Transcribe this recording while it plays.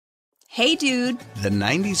Hey Dude, The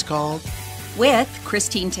 90s Called, with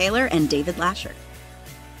Christine Taylor and David Lascher.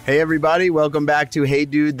 Hey everybody, welcome back to Hey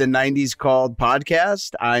Dude, The 90s Called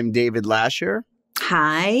podcast. I'm David Lascher.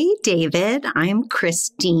 Hi, David. I'm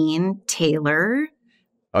Christine Taylor.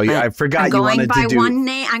 Oh yeah, I forgot I'm you wanted by to do one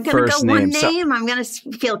name. I'm going to go one name. name. I'm going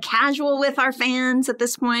to feel casual with our fans at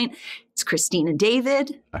this point. It's Christine and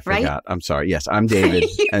David. I right? forgot. I'm sorry. Yes, I'm David,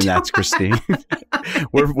 and that's Christine.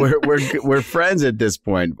 we're friends at this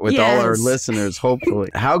point with all our listeners. Hopefully,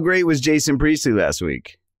 how great was Jason Priestley last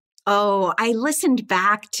week? Oh, I listened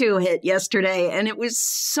back to it yesterday and it was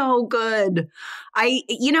so good.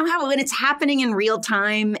 You know how when it's happening in real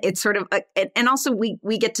time, it's sort of, and also we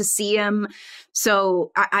get to see him.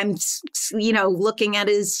 So I'm, looking at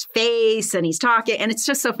his face and he's talking and it's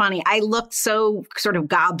just so funny. I looked so sort of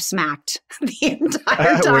gobsmacked the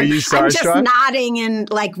entire time. Were you starstruck? I'm just nodding and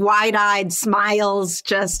like wide-eyed smiles.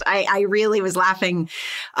 Just, I really was laughing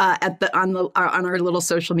on our little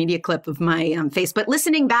social media clip of my face. But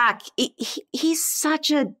listening back, he's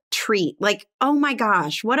such a treat. Like, oh my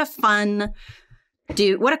gosh, what a fun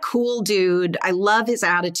dude. What a cool dude. I love his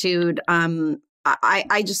attitude.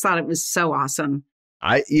 I just thought it was so awesome.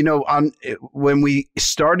 When we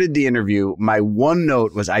started the interview, my one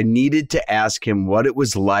note was I needed to ask him what it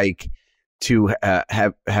was like to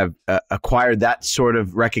have acquired that sort of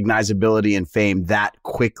recognizability and fame that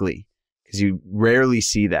quickly, because you rarely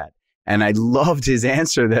see that. And I loved his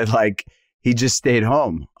answer that like he just stayed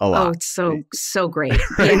home a lot. Oh, it's so great.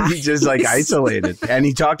 Right? Yeah. He just like isolated. And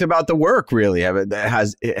he talked about the work really,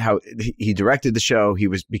 how he directed the show. He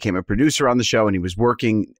became a producer on the show and he was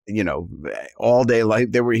working, all day.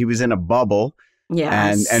 Like he was in a bubble.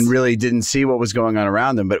 Yes. And really didn't see what was going on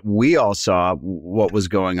around him. But we all saw what was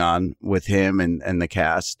going on with him and the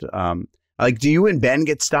cast. Like, do you and Ben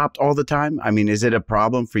get stopped all the time? I mean, is it a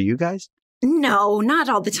problem for you guys? No, not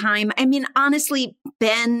all the time. I mean, honestly,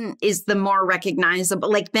 Ben is the more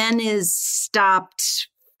recognizable. Like, Ben is stopped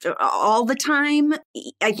all the time.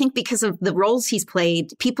 I think because of the roles he's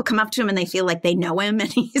played, people come up to him and they feel like they know him,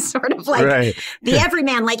 and he's sort of like the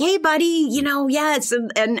everyman, like, "Hey, buddy, yes."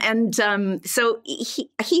 And so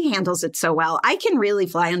he handles it so well. I can really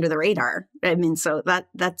fly under the radar. I mean, so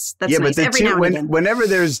that's yeah, nice. But Every now and again. Whenever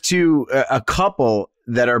there's a couple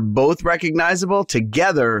that are both recognizable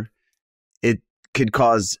together, could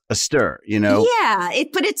cause a stir, Yeah,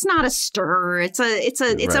 but it's not a stir. It's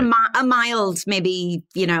a mild, maybe,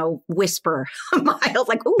 whisper. A mild,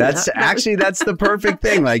 like, ooh. That's the perfect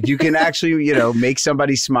thing. Like you can actually, make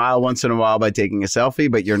somebody smile once in a while by taking a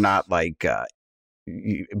selfie, but you're not like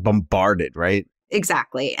bombarded, right?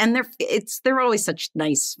 Exactly. And they're always such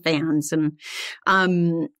nice fans. And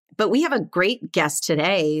but we have a great guest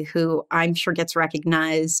today who I'm sure gets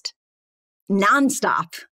recognized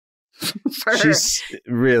nonstop. She's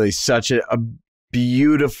really such a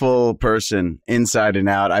beautiful person inside and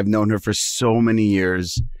out. I've known her for so many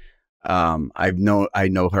years. I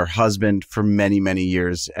know her husband for many, many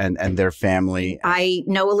years and their family. I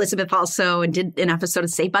know Elizabeth also and did an episode of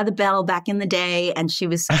Saved by the Bell back in the day. And she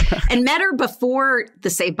was and met her before the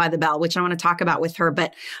Saved by the Bell, which I want to talk about with her.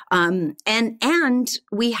 But and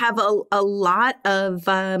we have a lot of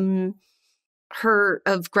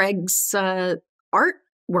Greg's artwork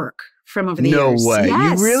from over the years. No way.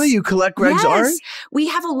 Yes. You collect Greg's art? We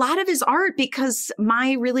have a lot of his art because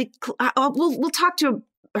we'll talk to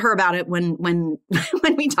her about it when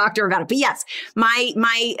we talk to her about it. But yes,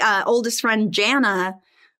 my oldest friend Jana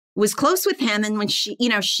was close with him, and when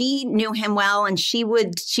she knew him well, and she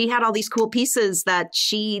had all these cool pieces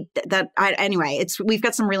we've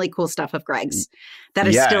got some really cool stuff of Greg's that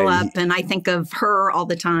is still up, and I think of her all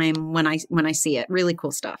the time when I see it. Really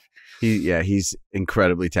cool stuff. He's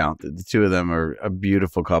incredibly talented. The two of them are a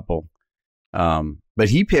beautiful couple. But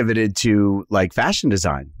he pivoted to like fashion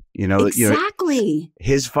design. Exactly.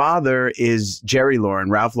 His father is Jerry Lauren,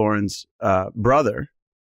 Ralph Lauren's brother,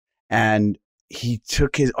 and he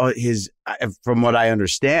took his from what I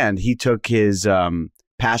understand, he took his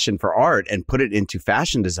passion for art and put it into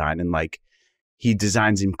fashion design, and like he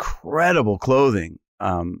designs incredible clothing.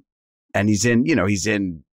 And he's in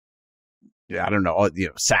I don't know,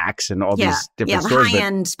 Saks and all these different stores. The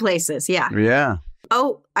high-end places, Yeah.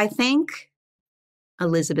 Oh, I think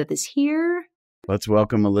Elizabeth is here. Let's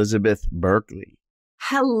welcome Elizabeth Berkley.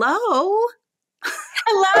 Hello.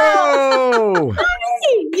 Hello. Oh. Hi.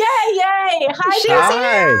 Yay. Hi. She's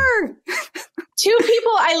here. Two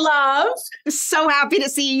people I love. So happy to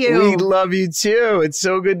see you. We love you too. It's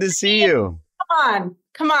so good to see you. Come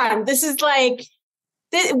on. This is like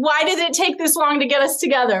why did it take this long to get us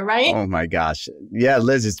together, right? Oh my gosh. Yeah,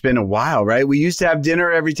 Liz, it's been a while, right? We used to have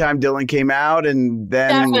dinner every time Dylan came out, and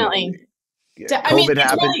then Definitely. COVID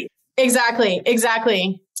happened. Really,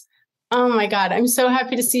 exactly. Oh my God. I'm so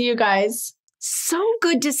happy to see you guys. So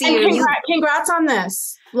good to see and you. Congrats on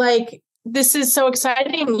this. Like, this is so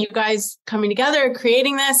exciting. You guys coming together,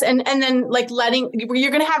 creating this, and then like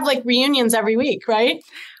you're going to have like reunions every week, right?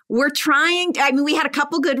 We're trying. I mean, we had a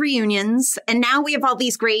couple good reunions, and now we have all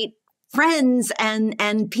these great friends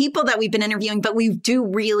and people that we've been interviewing, but we do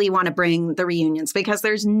really want to bring the reunions because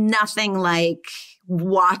there's nothing like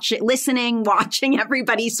watching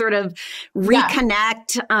everybody sort of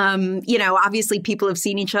reconnect. Obviously people have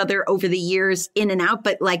seen each other over the years in and out,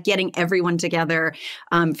 but like getting everyone together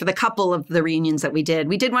for the couple of the reunions that we did.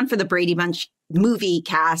 We did one for the Brady Bunch movie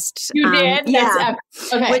cast. You did?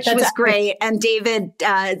 Which was great. And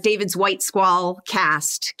David's White Squall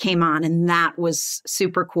cast came on, and that was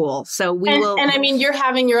super cool. So And I mean, you're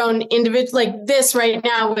having your own individual, like this right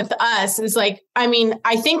now with us is like, I mean,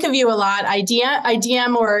 I think of you a lot. I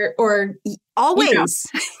DM or always.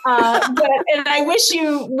 And I wish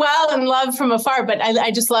you well and love from afar, but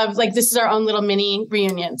I just love, like, this is our own little mini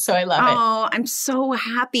reunion. So I love it. Oh, I'm so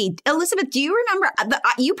happy. Elizabeth, do you remember?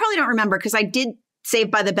 You probably don't remember because I did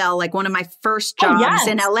Saved by the Bell, like one of my first jobs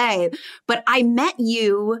in LA, but I met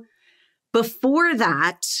you before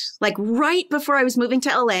that, like right before I was moving to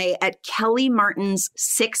LA at Kelly Martin's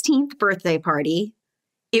 16th birthday party.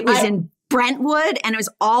 It was in Brentwood, and it was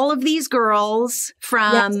all of these girls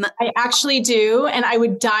from... Yes, I actually do, and I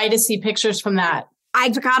would die to see pictures from that.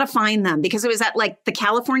 I've got to find them because it was at like the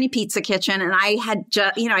California Pizza Kitchen, and I had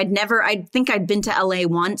just, I think I'd been to LA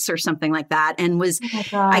once or something like that, and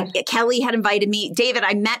Kelly had invited me. David,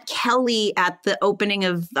 I met Kelly at the opening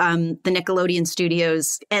of the Nickelodeon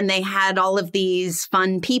studios, and they had all of these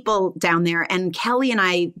fun people down there, and Kelly and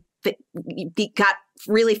I got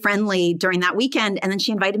really friendly during that weekend, and then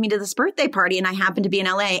she invited me to this birthday party, and I happened to be in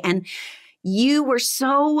LA, and you were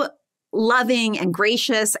so loving and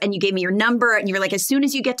gracious, and you gave me your number, and you were like, as soon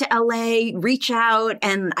as you get to LA, reach out.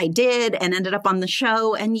 And I did, and ended up on the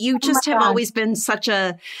show. And you just have always been such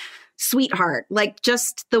a sweetheart, like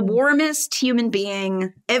just the warmest human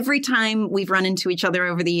being. Every time we've run into each other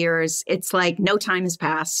over the years, it's like no time has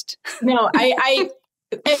passed. No,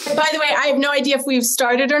 by the way, I have no idea if we've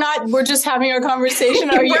started or not. We're just having our conversation.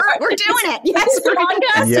 We're doing it. Yes,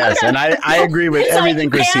 podcast. Yes, and I agree with everything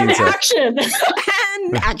Christine said. Action.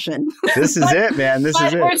 Action. This is it, man. This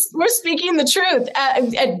is it. We're speaking the truth.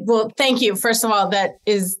 Well, thank you. First of all, that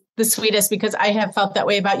is the sweetest, because I have felt that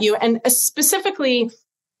way about you. And specifically,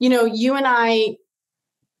 you and I,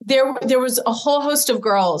 there was a whole host of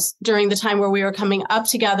girls during the time where we were coming up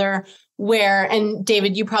together and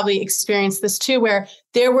David, you probably experienced this too, where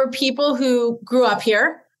there were people who grew up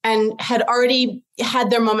here and had already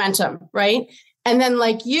had their momentum, right? And then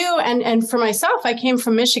like you and for myself, I came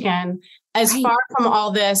from Michigan, as far from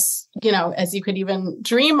all this, as you could even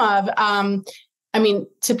dream of. I mean,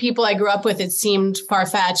 to people I grew up with, it seemed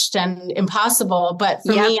far-fetched and impossible. But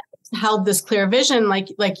for me, I held this clear vision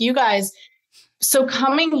like you guys. So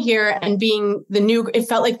coming here and being it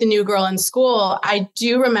felt like the new girl in school. I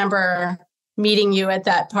do remember meeting you at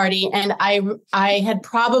that party. And I had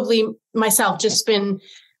probably myself just been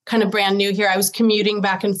kind of brand new here. I was commuting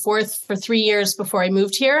back and forth for 3 years before I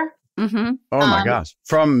moved here. Mm-hmm. Oh my gosh.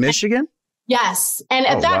 From Michigan? Yes. And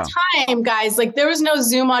at that time, guys, like there was no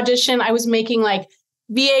Zoom audition. I was making like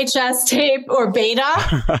VHS tape or beta.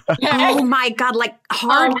 Oh my God, like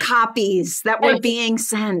hard copies that were being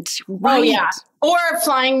sent. Right. Oh yeah. Or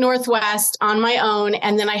flying Northwest on my own.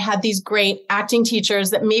 And then I had these great acting teachers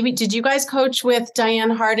that did you guys coach with Diane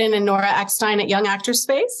Harden and Nora Eckstein at Young Actors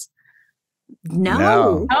Space?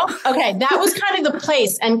 No. Oh, okay. That was kind of the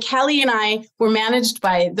place. And Kelly and I were managed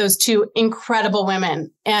by those two incredible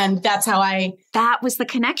women. And that's how that was the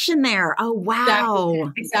connection there. Oh,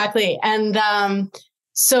 wow. Exactly. And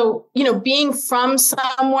so, being from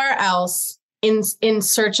somewhere else in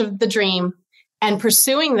search of the dream and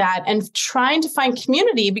pursuing that and trying to find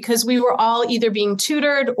community, because we were all either being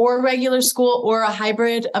tutored or regular school or a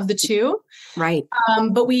hybrid of the two. Right.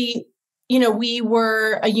 But we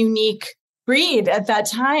were a unique breed at that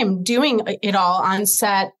time, doing it all on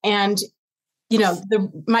set. And,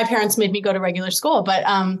 my parents made me go to regular school, but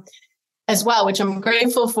as well, which I'm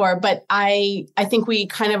grateful for. But I think we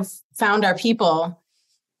kind of found our people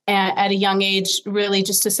at a young age, really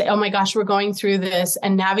just to say, oh my gosh, we're going through this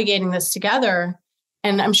and navigating this together.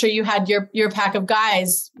 And I'm sure you had your pack of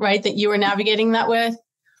guys, right, that you were navigating that with.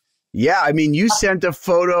 Yeah. I mean, you sent a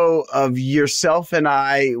photo of yourself and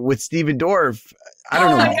I with Steven Dorff.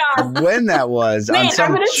 I don't know when that was. Wait, on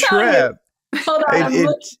some trip. Hold on.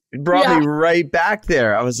 It brought me right back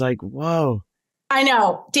there. I was like, whoa. I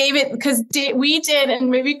know, David, because we did, and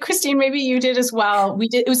maybe Christine, maybe you did as well. We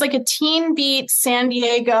did. It was like a Teen Beat San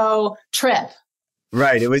Diego trip.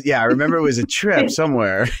 Right. It was. Yeah, I remember it was a trip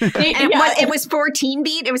somewhere. It was for Teen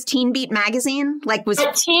Beat. It was Teen Beat magazine.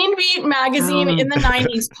 Teen Beat magazine in the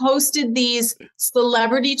 90s posted these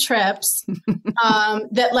celebrity trips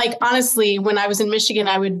that, like, honestly, when I was in Michigan,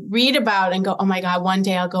 I would read about and go, "Oh my God, one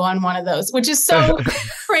day I'll go on one of those," which is so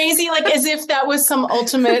crazy, like as if that was some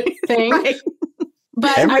ultimate thing. Right.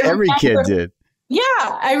 But every kid did. Yeah,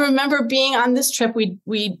 I remember being on this trip.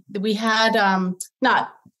 We had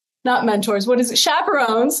not mentors. What is it?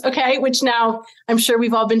 Chaperones. Okay. Which now I'm sure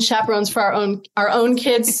we've all been chaperones for our own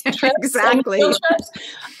kids' trips. Exactly. Trips.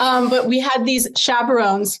 But we had these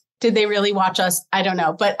chaperones. Did they really watch us? I don't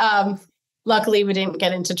know. But luckily we didn't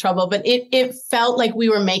get into trouble, but it felt like we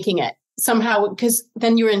were making it somehow, because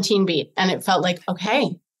then you were in Teen Beat and it felt like,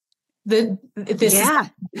 okay, this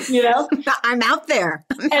is, you know, I'm out there.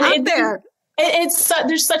 I'm out there.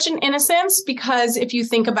 There's such an innocence, because if you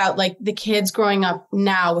think about like the kids growing up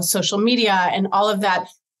now with social media and all of that,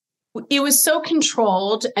 it was so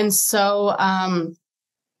controlled. And so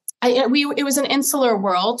it was an insular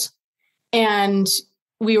world, and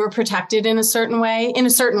we were protected in a certain way,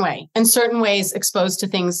 and certain ways exposed to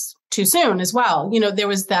things too soon as well. You know, there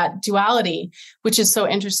was that duality, which is so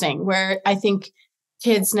interesting, where I think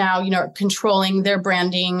kids now, you know, are controlling their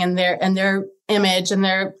branding and their image and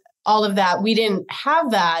their all of that. We didn't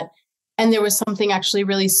have that. And there was something actually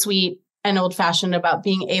really sweet and old fashioned about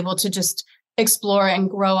being able to just explore and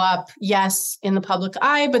grow up, yes, in the public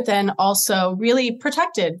eye, but then also really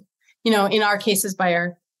protected, you know, in our cases by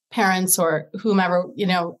our parents or whomever, you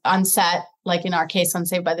know, on set, like in our case on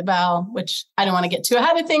Saved by the Bell, which I don't want to get too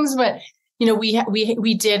ahead of things, but, you know,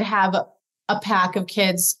 we did have a pack of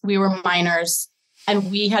kids. We were minors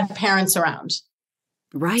and we had parents around.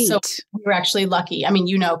 Right. So we were actually lucky. I mean,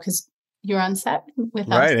 you know, because you're on set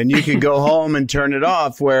with us. Right. And you could go home and turn it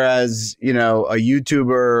off. Whereas, you know, a YouTuber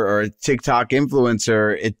or a TikTok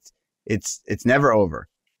influencer, it's never over.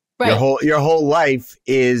 Right. Your whole life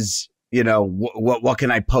is, you know, what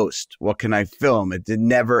can I post? What can I film? It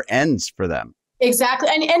never ends for them. Exactly.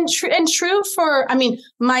 And true for, I mean,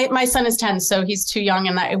 my son is 10, so he's too young,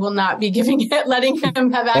 and I will not be letting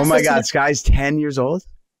him have access. Oh my God. Sky's 10 years old.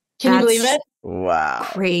 Can you believe it? Wow.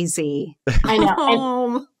 Crazy. I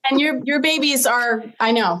know. And your babies are,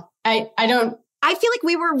 I know. I don't. I feel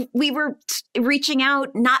like we were reaching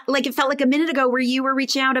out, not like it felt like a minute ago where you were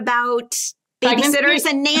reaching out about babysitters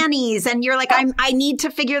and nannies. And you're like, I need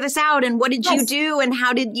to figure this out. And what did you do? And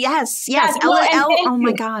how did, yes. Oh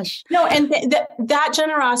my gosh. No. And that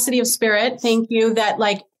generosity of spirit. Thank you. That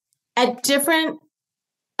like at different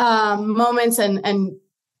moments and,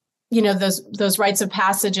 you know, those rites of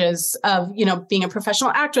passages of, you know, being a professional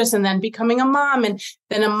actress and then becoming a mom and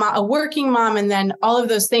then a working mom. And then all of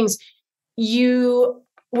those things, you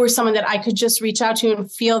were someone that I could just reach out to and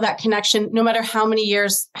feel that connection, no matter how many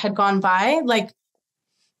years had gone by, like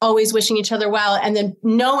always wishing each other well. And then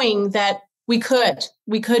knowing that we could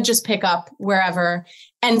just pick up wherever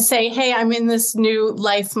and say, hey, I'm in this new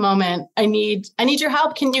life moment. I need your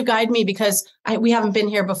help. Can you guide me? Because we haven't been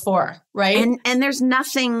here before. Right. And there's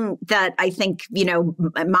nothing that I think, you know,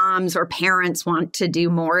 moms or parents want to do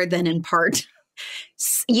more than impart,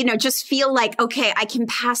 you know, just feel like, okay, I can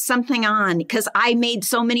pass something on because I made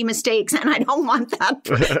so many mistakes and I don't want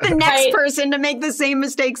the next person to make the same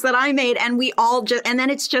mistakes that I made. And we all just, and then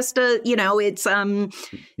it's just you know, it's, you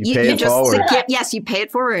pay it forward. Yes, you pay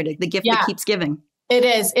it forward. The gift that keeps giving. It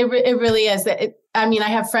is. It really is. I mean, I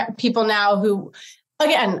have people now who,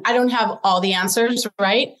 again, I don't have all the answers,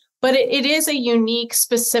 right? But it is a unique,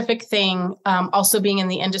 specific thing, also being in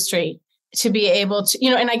the industry, to be able to, you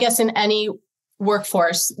know, and I guess in any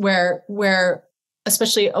workforce where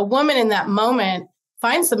especially a woman in that moment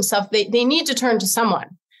finds themselves, they need to turn to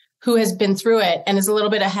someone who has been through it and is a little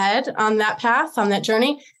bit ahead on that path, on that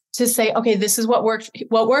journey, to say, okay, this is what worked,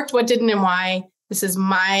 what didn't, and why. This is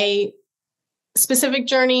my specific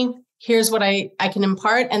journey. Here's what I can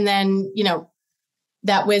impart. And then, you know,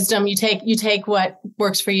 that wisdom, you take what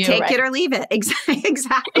works for you. Take it or leave it.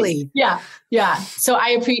 Exactly. Yeah. So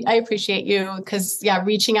I appreciate you because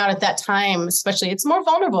reaching out at that time, especially, it's more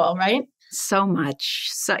vulnerable, right? So much.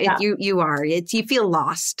 So you are. You feel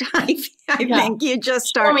lost. I think you just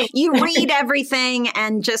start. You read everything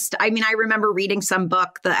and just. I mean, I remember reading some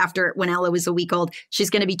book after when Ella was a week old. She's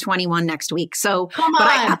going to be 21 next week. So, come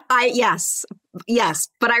on. But yes.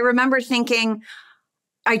 But I remember thinking,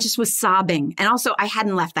 I just was sobbing. And also I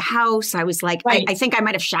hadn't left the house. I was like, I think I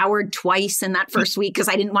might have showered twice in that first week because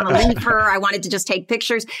I didn't want to leave her. I wanted to just take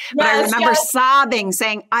pictures. But I remember sobbing,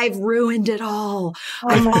 saying, I've ruined it all.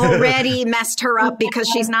 I've already messed her up because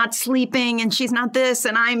she's not sleeping and she's not this.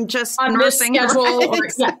 And I'm just on nursing this schedule.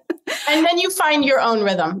 her. And then you find your own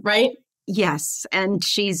rhythm, right? Yes. And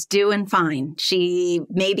she's doing fine. She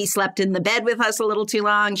maybe slept in the bed with us a little too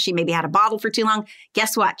long. She maybe had a bottle for too long.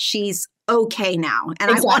 Guess what? She's okay now. And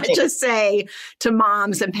I want to just say to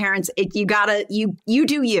moms and parents, you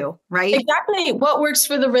do you, right? Exactly. What works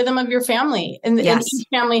for the rhythm of your family. And each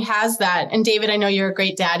family has that. And David, I know you're a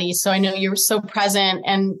great daddy. So I know you're so present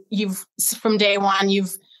and from day one,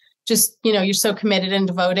 you've just, you're so committed and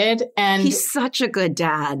devoted. And he's such a good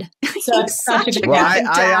dad. He's such a good dad.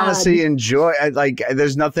 I honestly enjoy,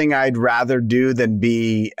 there's nothing I'd rather do than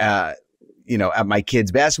be, at my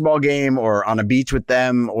kid's basketball game or on a beach with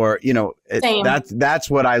them, or, that's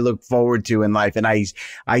what I look forward to in life. And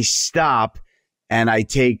I stop and I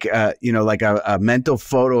take, like a mental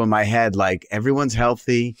photo in my head, like everyone's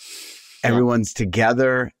healthy, everyone's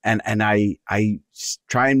together. And I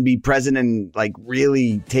try and be present and like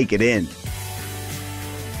really take it in.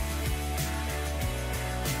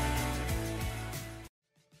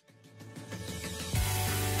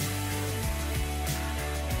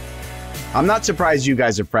 I'm not surprised you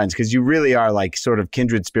guys are friends because you really are like sort of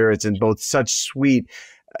kindred spirits and both such sweet,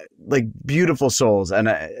 like beautiful souls. And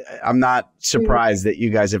I'm not surprised that you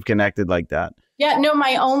guys have connected like that. Yeah, no,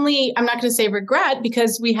 I'm not going to say regret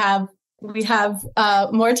because we have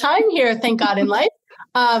more time here, thank God, in life.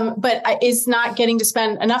 But is not getting to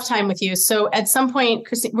spend enough time with you. So at some point,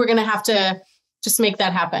 Christine, we're going to have to just make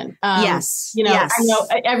that happen. Yes. I know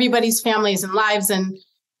everybody's families and lives and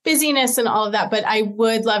busyness and all of that, but I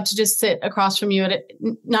would love to just sit across from you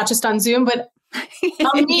not just on Zoom, but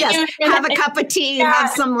I'll meet you have a cup of tea, have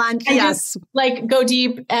some lunch. Yes. Like go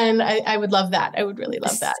deep. And I would love that. I would really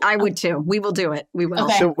love that. I would too. We will do it. We will.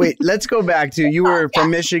 Okay. So wait, let's go back to, you were from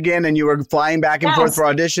Michigan and you were flying back and forth for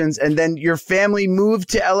auditions, and then your family moved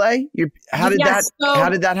to LA. How did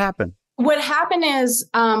that happen? What happened is,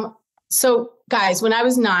 so guys, when I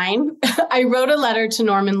was 9, I wrote a letter to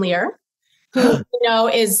Norman Lear, who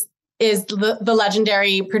is the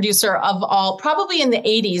legendary producer of all, probably in the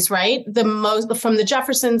 80s, right? The most, from the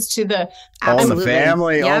Jeffersons to the All in the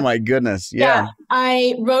Family. Yep. Oh my goodness. Yeah.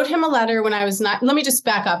 I wrote him a letter when I was 9. Let me just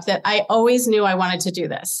back up that I always knew I wanted to do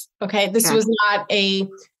this. Okay. This was not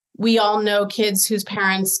we all know kids whose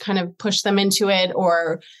parents kind of pushed them into it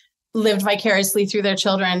or lived vicariously through their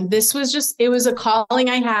children. This was it was a calling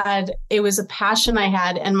I had. It was a passion I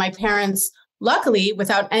had. And my parents, luckily,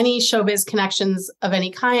 without any showbiz connections of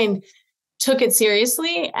any kind, took it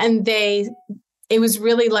seriously. And it was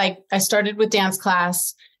really like, I started with dance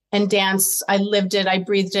class, and dance, I lived it, I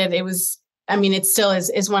breathed it. It still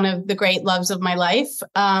is one of the great loves of my life.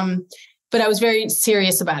 But I was very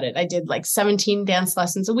serious about it. I did like 17 dance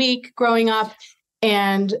lessons a week growing up.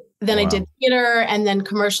 And then I did theater and then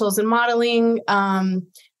commercials and modeling, and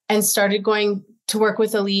started going to work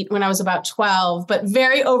with Elite when I was about 12, but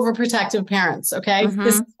very overprotective parents. Okay. Mm-hmm.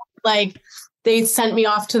 This is like, they sent me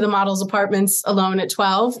off to the models' apartments alone at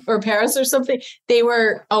 12 or Paris or something.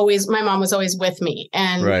 My mom was always with me.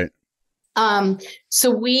 And,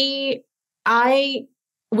 I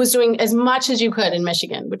was doing as much as you could in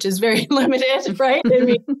Michigan, which is very limited, right?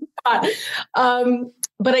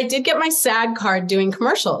 But I did get my SAG card doing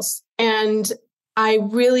commercials. And my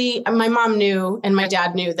mom knew and my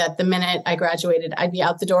dad knew that the minute I graduated, I'd be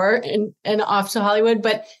out the door and off to Hollywood.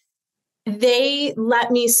 But they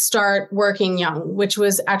let me start working young, which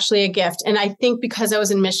was actually a gift. And I think because I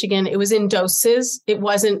was in Michigan, it was in doses. It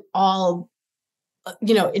wasn't all,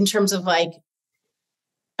 in terms of like,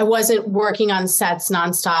 I wasn't working on sets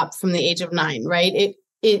nonstop from the age of 9, right?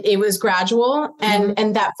 It was gradual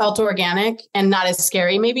and that felt organic and not as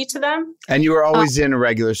scary maybe to them. And you were always in a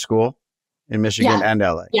regular school in Michigan and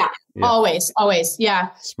LA. Yeah, always. Yeah.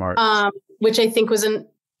 Smart. Which I think was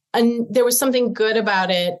there was something good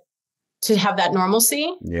about it to have that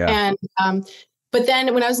normalcy. Yeah. And, but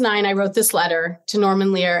then when I was 9, I wrote this letter to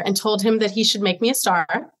Norman Lear and told him that he should make me a star.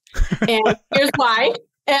 And here's why.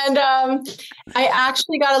 And I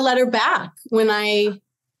actually got a letter back when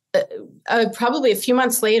probably a few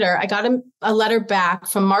months later, I got a letter back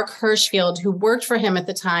from Mark Hirschfield, who worked for him at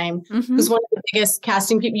the time, who's one of the biggest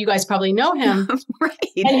casting people. You guys probably know him. Right.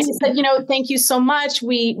 And he said, thank you so much.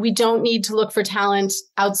 We don't need to look for talent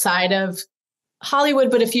outside of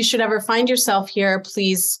Hollywood, but if you should ever find yourself here,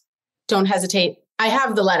 please don't hesitate. I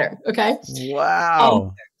have the letter. Okay.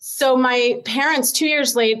 Wow. So my parents, 3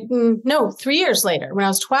 years later, when I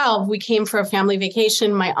was 12, we came for a family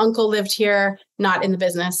vacation. My uncle lived here, not in the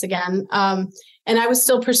business again. And I was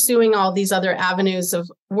still pursuing all these other avenues of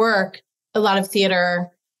work, a lot of theater.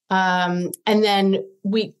 And then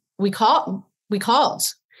we called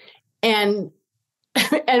and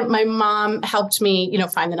my mom helped me,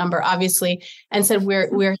 find the number, obviously, and said,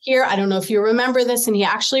 we're here. I don't know if you remember this. And he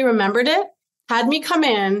actually remembered it, had me come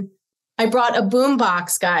in. I brought a boom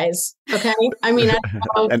box, guys. Okay. I mean, I don't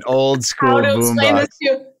know an old school boom box.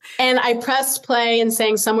 And I pressed play and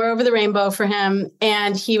sang Somewhere Over the Rainbow for him.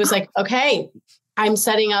 And he was like, okay, I'm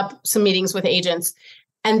setting up some meetings with agents.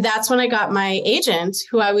 And that's when I got my agent,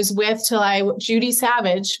 who I was with Judy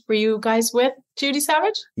Savage. Were you guys with Judy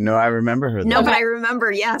Savage? No, I remember her. No, but I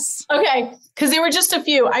remember, yes. Okay, because there were just a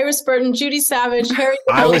few. Iris Burton, Judy Savage, Harry.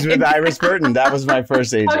 I was with Iris Burton. That was my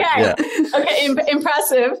first agent. Okay, yeah. Okay,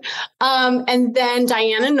 impressive. And then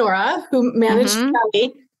Diane and Nora, who managed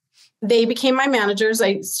Kelly, they became my managers.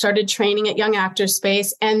 I started training at Young Actors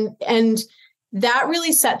Space, and that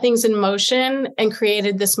really set things in motion and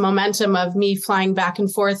created this momentum of me flying back and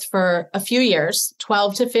forth for a few years,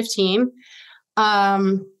 12 to 15.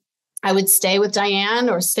 I would stay with Diane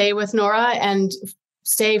or stay with Nora and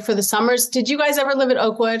stay for the summers. Did you guys ever live at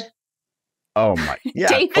Oakwood? Oh my, yeah.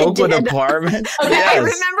 David Oakwood did. Apartment. Okay, Yes. I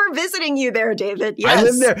remember visiting you there, David. Yes. I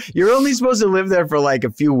lived there. You're only supposed to live there for like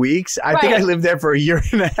a few weeks. I think I lived there for a year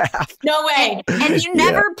and a half. No way. And you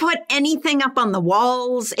never put anything up on the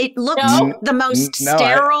walls. It looked the most No,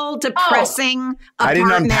 sterile, depressing apartment. I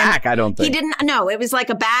didn't unpack, I don't think. He didn't. No, it was like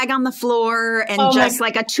a bag on the floor and just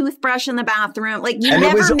like a toothbrush in the bathroom. Like you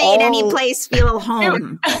never made any place feel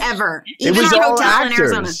home ever. It Even was a all hotel in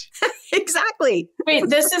Arizona. actors. Exactly. Wait,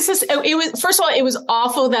 it was, first of all, it was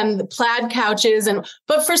awful then, the plaid couches.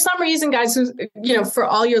 But for some reason, guys, for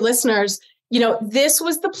all your listeners, this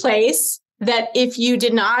was the place that if you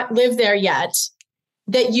did not live there yet,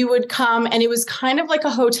 that you would come, and it was kind of like a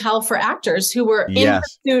hotel for actors who were in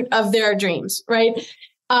pursuit of their dreams, right?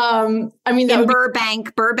 In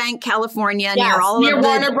Burbank, California, near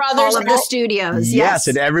Warner Brothers, all of the studios. Yes,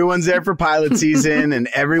 and everyone's there for pilot season, and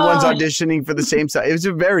everyone's auditioning for the same stuff. It was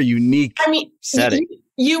a very unique setting.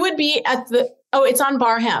 You would be at it's on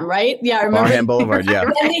Barham, right? Yeah, I remember. Barham Boulevard, yeah.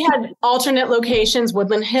 And they had alternate locations,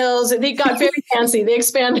 Woodland Hills. They got very fancy. They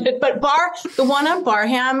expanded, but the one on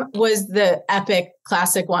Barham was the epic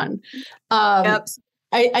classic one.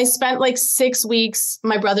 I spent like 6 weeks.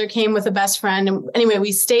 My brother came with a best friend. And anyway,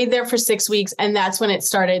 we stayed there for 6 weeks. And that's when it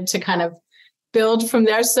started to kind of build from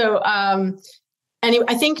there. So anyway,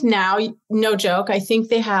 I think now, no joke, I think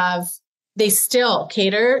they still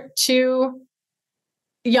cater to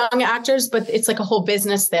young actors, but it's like a whole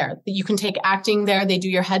business there. You can take acting there. They do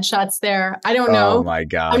your headshots there. I don't know. Oh my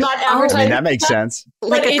God. I'm not advertising. I mean, that makes sense.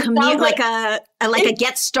 Like a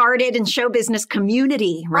get started in show business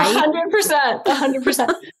community, right?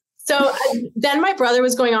 100%. So then my brother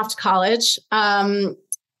was going off to college. And,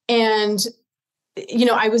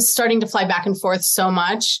 I was starting to fly back and forth so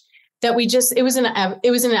much that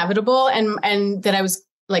it was inevitable. And that I was,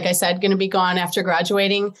 like I said, going to be gone after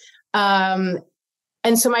graduating.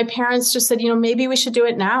 And so my parents just said, maybe we should do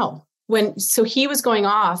it now. So he was going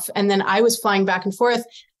off and then I was flying back and forth.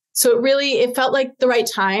 So it felt like the right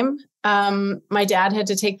time. My dad had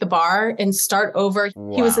to take the bar and start over.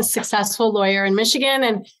 Wow. He was a successful lawyer in Michigan.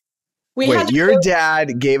 And your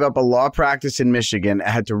dad gave up a law practice in Michigan and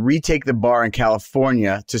had to retake the bar in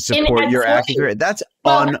California to support your acting career. That's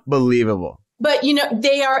unbelievable. But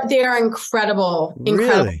they are incredible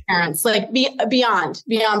parents, like beyond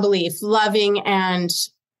belief, loving, and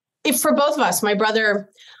for both of us. My brother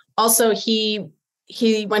also he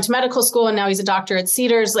went to medical school and now he's a doctor at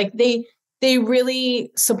Cedars. Like they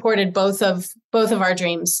really supported both of our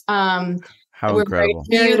dreams. How incredible!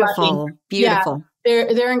 Very beautiful. Yeah,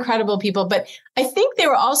 they're incredible people. But I think they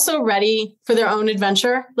were also ready for their own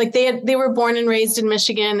adventure. Like they were born and raised in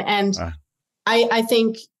Michigan, and I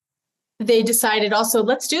think they decided also,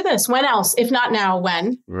 let's do this. When else? If not now,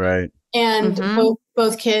 when? Right. And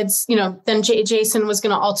both kids, then Jason was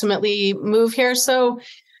going to ultimately move here. So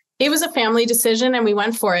it was a family decision and we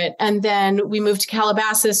went for it. And then we moved to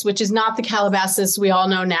Calabasas, which is not the Calabasas we all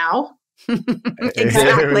know now.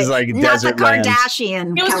 Exactly. It was like not desert the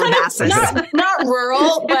Kardashian Calabasas. Kind of not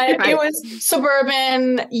rural, but right. It was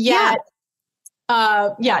suburban, yet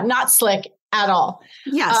not slick at all.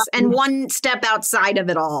 Yes. And one step outside of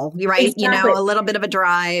it all, right? Exactly. A little bit of a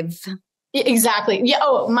drive. Exactly. Yeah.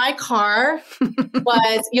 Oh, my car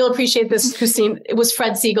was, you'll appreciate this, Christine. It was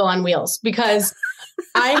Fred Siegel on wheels because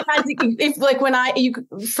I had to,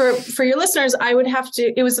 for your listeners, I would have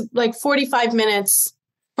to, it was like 45 minutes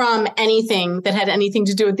from anything that had anything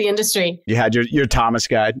to do with the industry. You had your Thomas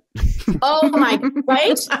guide. Oh my,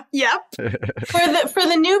 right? Yep. For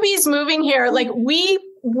the newbies moving here, like we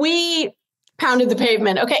pounded the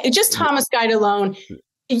pavement. Okay, just Thomas guide alone.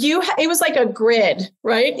 It was like a grid,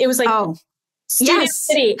 right? It was like Studio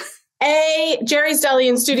City, Jerry's Deli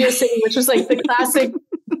in Studio City, which was like the classic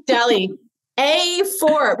deli.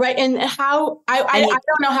 A4, right? And how I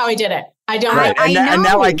don't know how I did it. I don't. Right. I know. And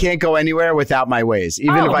now I can't go anywhere without my Waze.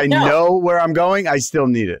 Even if I know where I'm going, I still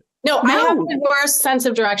need it. No, I have the worst sense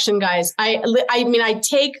of direction, guys. I mean, I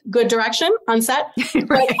take good direction on set,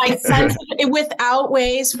 but I sense it without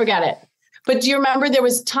Waze, forget it. But do you remember there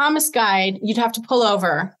was Thomas guide? You'd have to pull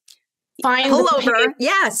over.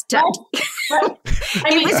 Yes. Right.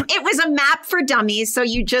 It was a map for dummies, so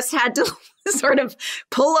you just had to sort of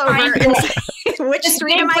pull over and say, which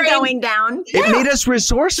street am I going down? It made us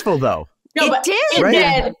resourceful, though. No, it did. It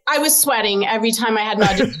did. I was sweating every time I had an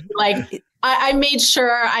audition. Like I made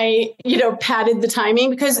sure I, padded the timing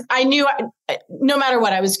because I knew no matter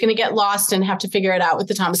what, I was going to get lost and have to figure it out with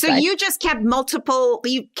the Thomas guide. You just kept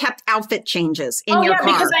you kept outfit changes in your car.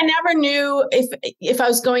 Because I never knew if I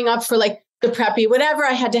was going up for like the preppy, whatever,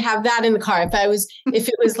 I had to have that in the car. If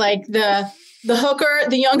it was like the hooker,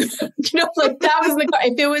 the young, like that was the car.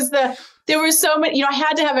 If it was there were so many, I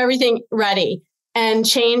had to have everything ready and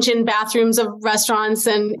change in bathrooms of restaurants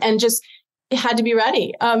and just, it had to be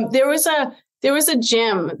ready. There was a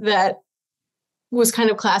gym that was kind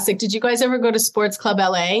of classic. Did you guys ever go to Sports Club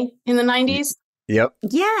LA in the 90s? Yep.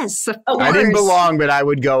 Yes. I didn't belong, but I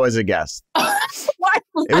would go as a guest.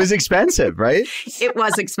 It was expensive, right? It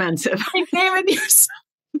was expensive. David, you're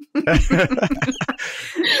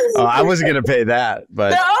I wasn't going to pay that,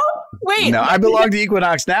 but no, wait. No, I belong to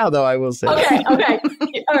Equinox now, though. I will say. Okay.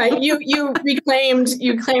 All right. You claimed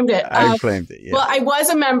it. I claimed it. Yeah. Well, I was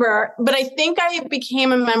a member, but I think I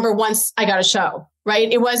became a member once I got a show.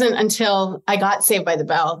 Right. It wasn't until I got Saved by the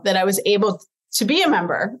Bell that I was able to be a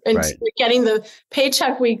member and getting the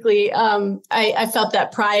paycheck weekly. I felt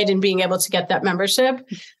that pride in being able to get that membership,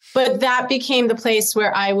 but that became the place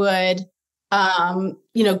where I would,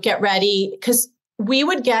 get ready because we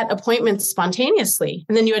would get appointments spontaneously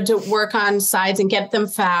and then you had to work on sides and get them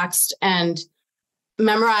faxed and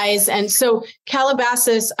memorize. And so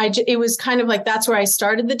Calabasas, it was kind of like, that's where I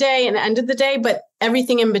started the day and ended the day, but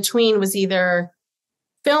everything in between was either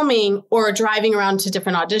filming or driving around to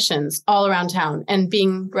different auditions all around town and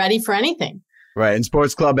being ready for anything. Right. And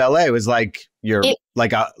Sports Club LA was like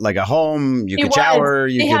like a home. You could shower.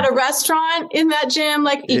 They had a restaurant in that gym.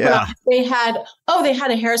 Like they had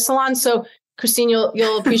a hair salon. So Christine,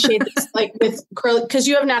 you'll appreciate this. Like with curly, because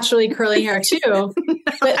you have naturally curly hair too.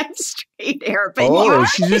 But I have straight hair. But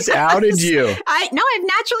she just outed you. I have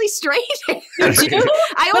naturally straight hair.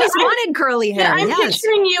 I always wanted curly hair. I'm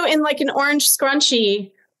picturing you in like an orange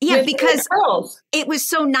scrunchie. Yeah, because it was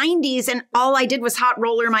so 90s and all I did was hot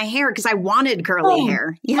roller my hair because I wanted curly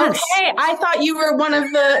hair. Yes. Okay. I thought you were one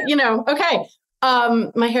of the, okay.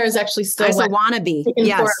 My hair is actually still as a wannabe.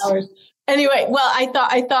 Yes. 4 hours. Anyway, well, I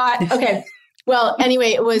thought, okay. Well, anyway,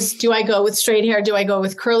 it was, do I go with straight hair? Do I go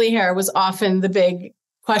with curly hair was often the big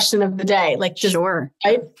question of the day. Like, just,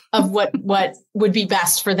 right? Of what would be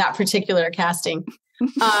best for that particular casting.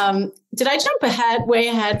 Did I jump way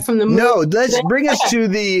ahead from the movie? No, let's bring us to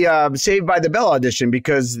the Saved by the Bell audition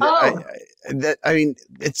because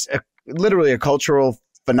it's literally a cultural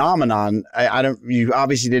phenomenon. You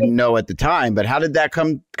obviously didn't know at the time, but how did that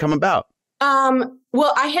come about?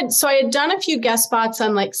 Well, I had done a few guest spots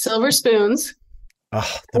on like Silver Spoons.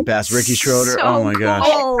 Oh, the best. Ricky Schroeder. Oh my gosh.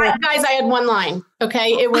 Guys, I had one line.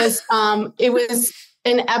 Okay. It was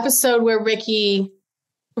an episode where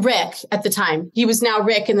Rick at the time. He was now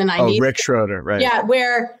Rick in the 90s. Oh, Rick Schroeder, right. Yeah,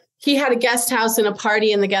 where he had a guest house and a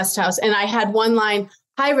party in the guest house. And I had one line,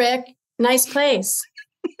 "Hi, Rick, nice place."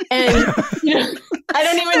 And, I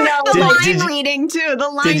don't even know. The line reading, too. The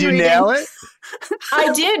line reading. Did you nail it?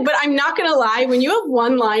 I did, but I'm not going to lie. When you have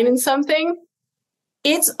one line in something,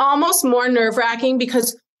 it's almost more nerve-wracking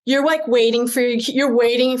because you're like waiting for you're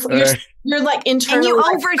like internally. And you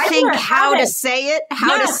overthink how to say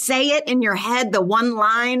it in your head, the one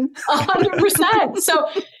line. 100%. So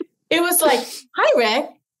it was like, "Hi, Rick,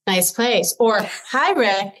 nice place." Or, "Hi,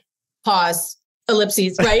 Rick, pause,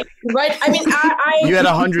 ellipses," right? Right. I mean, you had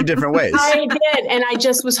 100 different ways. I did. And I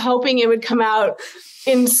just was hoping it would come out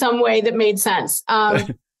in some way that made sense.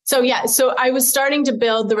 So I was starting to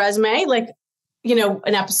build the resume, like,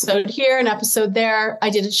 an episode here, an episode there. I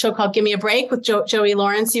did a show called Give Me a Break with Joey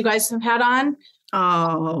Lawrence you guys have had on.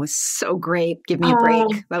 Oh, so great. Give Me a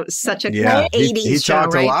Break. That was such a great 80s he show,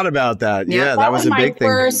 talked a lot about that. Yeah, that was a big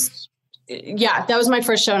thing. yeah, that was my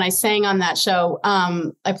first show and I sang on that show.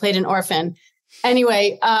 I played an orphan.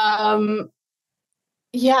 Anyway,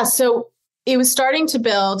 yeah, so it was starting to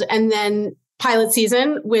build, and then pilot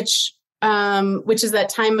season, which is that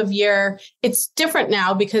time of year. It's different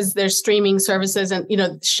now because there's streaming services and,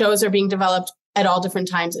 shows are being developed at all different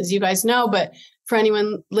times, as you guys know. But for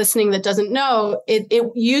anyone listening that doesn't know,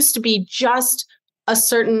 it used to be just a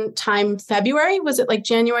certain time, February. Was it like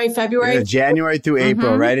January, February? Yeah, January through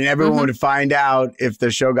April, right? And everyone would find out if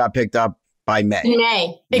the show got picked up by May.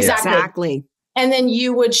 May, exactly. And then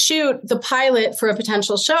you would shoot the pilot for a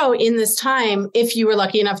potential show in this time if you were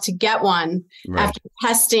lucky enough to get one after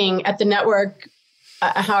testing at the network,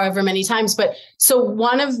 however many times. But so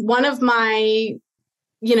one of my,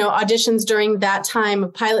 auditions during that time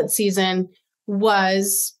of pilot season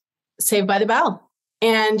was Saved by the Bell.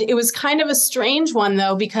 And it was kind of a strange one,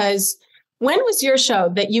 though, because when was your show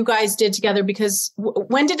that you guys did together? Because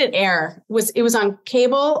when did it air? It was on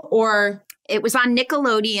cable or? It was on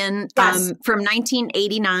Nickelodeon from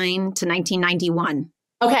 1989 to 1991.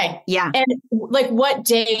 Okay. Yeah. And like what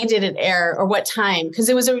day did it air or what time? Because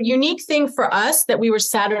it was a unique thing for us that we were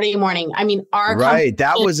Saturday morning. I mean,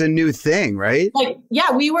 that was a new thing, right? Like,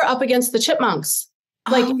 yeah, we were up against the Chipmunks,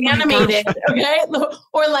 like animated. Okay.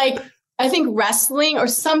 Or like, I think wrestling or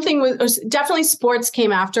something was definitely sports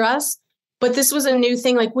came after us. But this was a new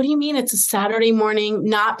thing. Like, what do you mean it's a Saturday morning,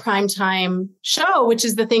 not primetime show, which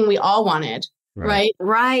is the thing we all wanted, right?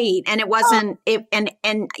 Right. And it wasn't,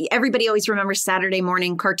 and everybody always remembers Saturday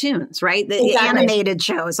morning cartoons, right? The animated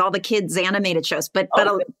shows, all the kids' animated shows, but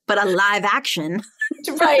a live action,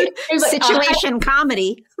 right? It was situation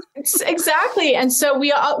comedy. Exactly. And so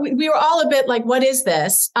we were all a bit like, what is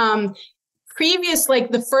this? Previous, like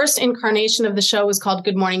the first incarnation of the show was called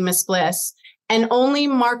Good Morning, Miss Bliss. And only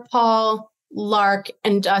Mark Paul, Lark,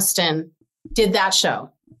 and Dustin did that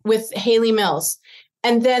show with Haley Mills.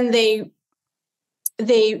 And then they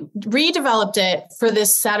redeveloped it for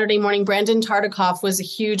this Saturday morning. Brandon Tartikoff was a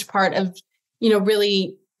huge part of,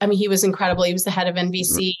 really, I mean, he was incredible. He was the head of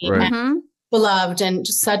NBC and beloved and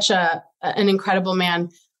just such an incredible man.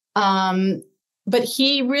 But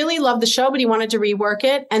he really loved the show, but he wanted to rework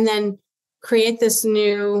it and then create this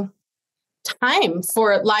new time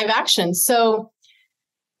for live action. So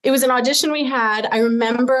it was an audition we had. I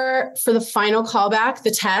remember for the final callback, the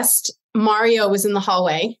test, Mario was in the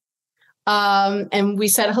hallway. And we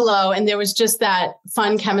said hello. And there was just that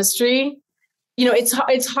fun chemistry.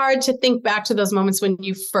 It's hard to think back to those moments when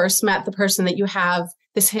you first met the person that you have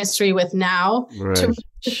this history with now. Right.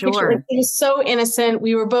 Sure. It was so innocent.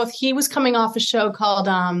 He was coming off a show called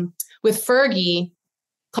with Fergie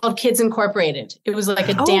called Kids Incorporated. It was like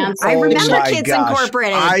a dance. I remember show. Kids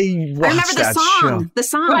Incorporated. I remember the song. Show. The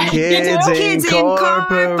song. Right. Kids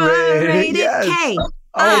Incorporated. Yes. K.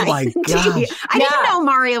 Oh my gosh. I didn't know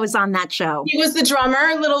Mario was on that show. He was the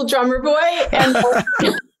drummer, little drummer boy. And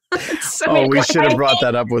we should have brought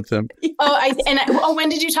that up with him. When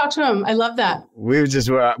did you talk to him? I love that. We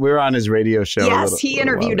were on his radio show. Yes, he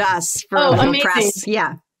interviewed us for a little press.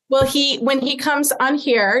 Yeah. Well, when he comes on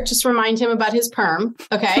here, just remind him about his perm.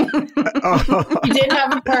 Okay. He did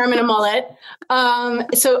have a perm and a mullet.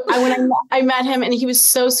 So when I met him and he was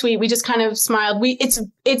so sweet, we just kind of smiled.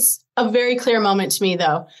 It's a very clear moment to me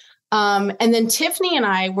though. And then Tiffany and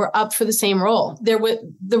I were up for the same role.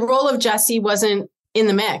 The role of Jessie wasn't in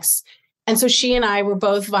the mix. And so she and I were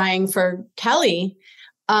both vying for Kelly.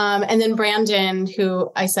 And then Brandon,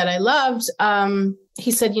 who I said I loved, he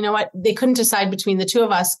said, you know what? They couldn't decide between the two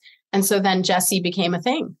of us. And so then Jessie became a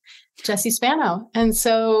thing, Jessie Spano. And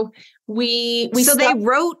so they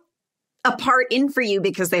wrote a part in for you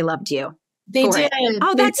because they loved you. They did.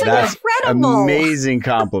 Oh, that's incredible. Amazing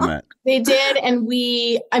compliment. They did. And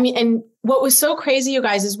and what was so crazy, you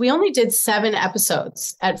guys, is we only did 7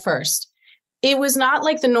 episodes at first. It was not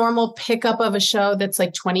like the normal pickup of a show that's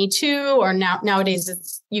like 22 or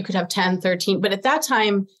nowadays you could have 10, 13. But at that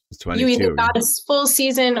time, you either got a full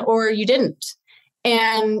season or you didn't.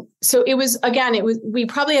 And so we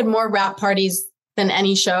probably had more rap parties than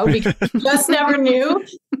any show because we just never knew.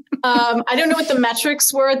 I don't know what the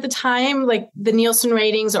metrics were at the time, like the Nielsen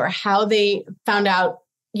ratings or how they found out,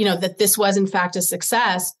 that this was in fact a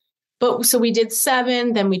success. But so we did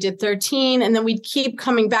 7, then we did 13, and then we'd keep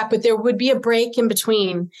coming back, but there would be a break in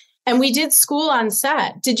between. And we did school on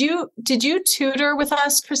set. Did you tutor with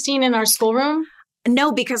us, Christine, in our schoolroom?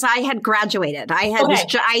 No, because I had graduated.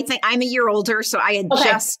 I think I'm a year older, so I had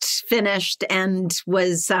just finished and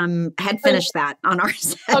was had finished that on our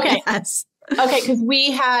set. Okay. Yes. Okay, because we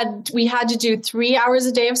had to do 3 hours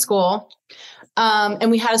a day of school. And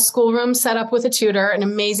we had a schoolroom set up with a tutor, an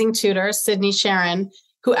amazing tutor, Sydney Sharon.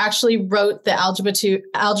 who actually wrote the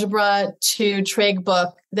Algebra 2 trig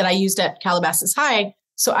book that I used at Calabasas High.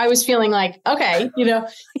 So I was feeling like, okay,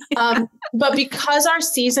 but because our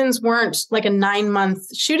seasons weren't like a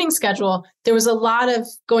 9-month shooting schedule, there was a lot of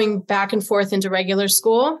going back and forth into regular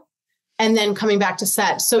school and then coming back to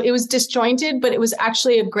set. So it was disjointed, but it was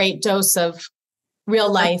actually a great dose of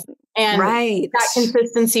real life and that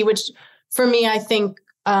consistency, which for me, I think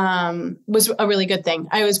was a really good thing.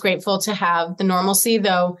 I was grateful to have the normalcy,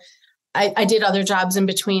 though I did other jobs in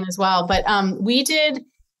between as well. But we did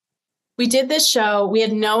this show. We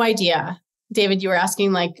had no idea. David, you were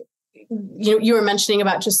asking, like, you were mentioning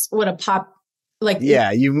about just what a pop, like,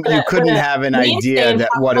 you couldn't have an idea that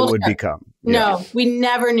what culture. It would become. No, we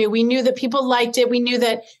never knew. We knew that people liked it. We knew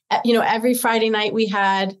that, every Friday night we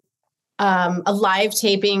had a live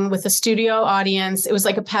taping with a studio audience. It was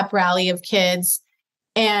like a pep rally of kids.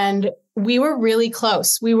 And we were really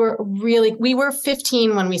close. We were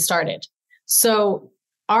 15 when we started. So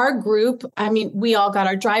our group, we all got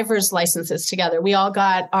our driver's licenses together. We all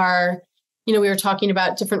got our, we were talking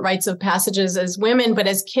about different rites of passages as women, but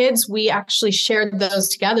as kids, we actually shared those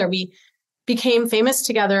together. We became famous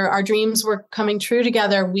together. Our dreams were coming true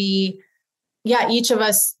together. Each of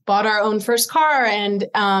us bought our own first car, and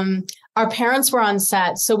our parents were on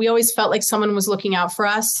set. So we always felt like someone was looking out for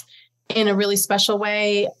us in a really special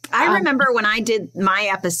way. I remember when I did my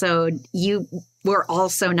episode, you were all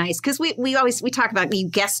so nice because we talk about you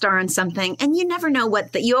guest star on something and you never know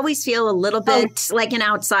you always feel a little bit like an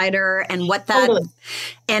outsider and what that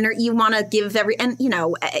and you want to give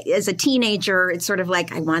as a teenager, it's sort of like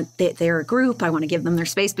they're a group. I want to give them their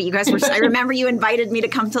space. But you guys I remember you invited me to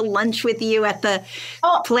come to lunch with you at the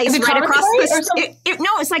place right across the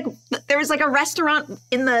it's like there was like a restaurant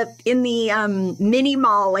in the mini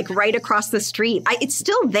mall like right across the street. It's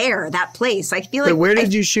still there, that place. I feel like. But where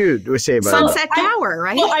did you shoot? Say about Sunset Gower,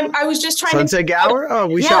 right? Well, I was just trying Sunset Gower? Oh,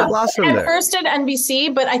 we shot Blossom there. First at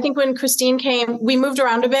NBC, but I think when Christine came, we moved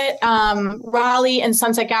around a bit. Raleigh and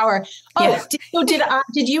Sunset Gower. Oh, yeah.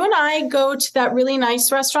 Did you and I go to that really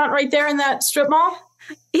nice restaurant right there in that strip mall?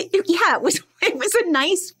 It was a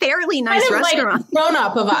nice, fairly nice restaurant. Like grown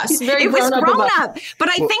up of us. It was grown up. But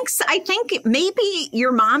I think maybe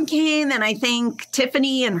your mom came, and I think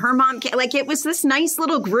Tiffany and her mom came. Like, it was this nice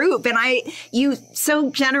little group, and you so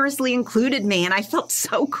generously included me, and I felt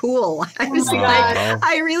so cool. I was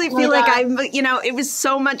I really feel like it was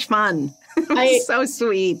so much fun. So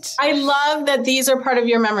sweet. I love that these are part of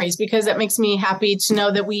your memories because it makes me happy to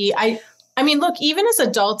know that look, even as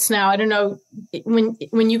adults now, I don't know,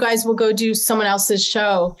 when you guys will go do someone else's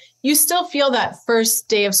show, you still feel that first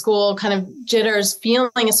day of school kind of jitters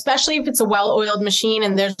feeling, especially if it's a well-oiled machine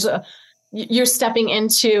and you're stepping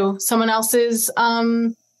into someone else's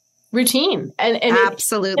routine. And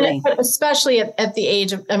absolutely. But especially at the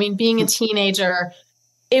age of, being a teenager,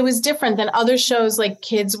 it was different than other shows. Like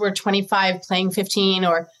kids were 25 playing 15,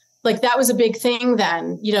 or like that was a big thing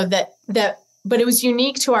then, but it was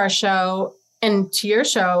unique to our show and to your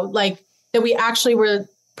show, like that we actually were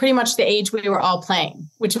pretty much the age we were all playing,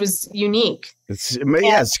 which was unique. It's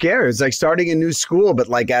scary. It's like starting a new school, but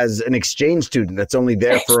like as an exchange student that's only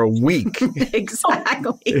there for a week.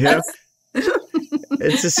 Exactly.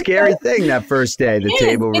 It's a scary thing that first day, the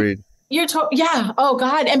table read. Oh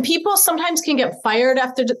God. And people sometimes can get fired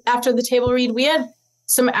after the table read. We had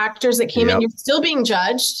some actors that came in, you're still being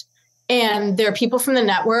judged, and there are people from the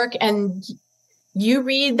network, and you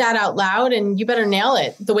read that out loud and you better nail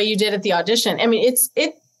it the way you did at the audition.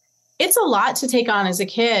 It's a lot to take on as a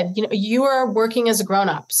kid. You are working as a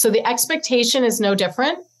grown-up. So the expectation is no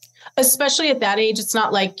different, especially at that age. It's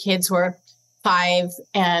not like kids who are 5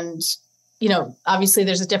 and, obviously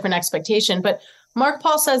there's a different expectation. But Mark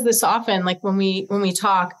Paul says this often, like when we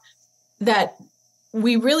talk, that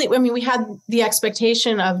we really, we had the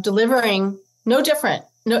expectation of delivering no different.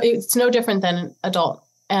 No, it's no different than an adult.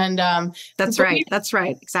 And that's right. That's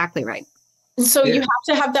right. Exactly right. And so you have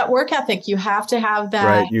to have that work ethic. You have to have that.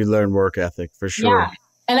 Right. You learn work ethic for sure. Yeah.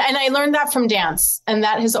 And I learned that from dance. And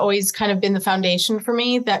that has always kind of been the foundation for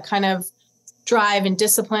me, that kind of drive and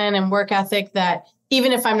discipline and work ethic, that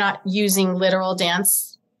even if I'm not using literal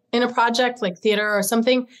dance in a project like theater or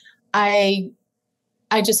something, I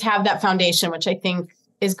just have that foundation, which I think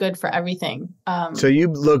is good for everything. So you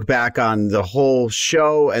look back on the whole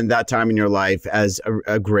show and that time in your life as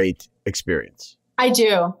a great experience. I do.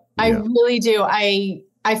 Yeah. I really do. I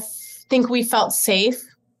think we felt safe.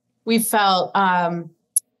 We felt and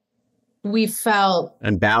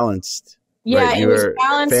balanced. Yeah, right? it was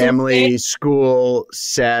balanced. Family, school,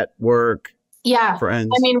 set, work. Yeah,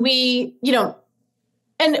 friends. We,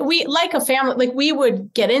 and we like a family. Like we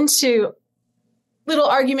would get into little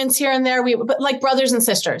arguments here and there. But like brothers and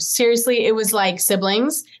sisters, seriously, it was like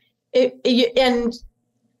siblings.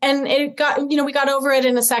 And it got, we got over it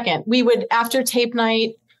in a second. We would, after tape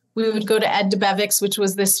night, we would go to Ed DeBevick's, which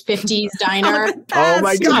was this 50s diner. Oh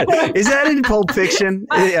my God. Is that in Pulp Fiction?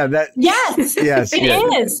 Yeah. Yes. Yes. It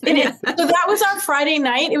is. It is. So that was our Friday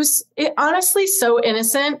night. It was honestly so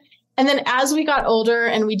innocent. And then as we got older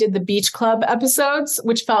and we did the Beach Club episodes,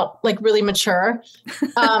 which felt like really mature,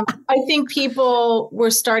 I think people were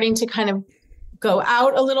starting to kind of go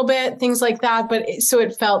out a little bit, things like that. But so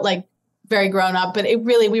it felt like very grown up, but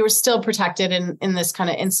we were still protected in this kind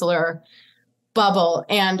of insular bubble.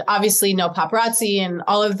 And obviously no paparazzi and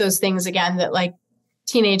all of those things, again, that like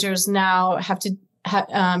teenagers now have to,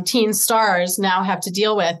 teen stars now have to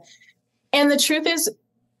deal with. And the truth is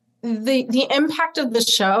the impact of the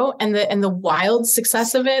show and the wild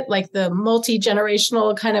success of it, like the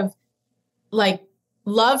multi-generational kind of like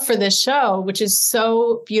love for this show, which is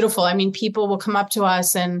so beautiful. I mean, people will come up to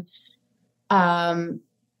us and,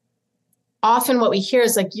 often what we hear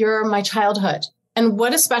is like, you're my childhood. And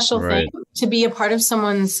what a special thing to be a part of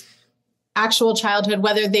someone's actual childhood,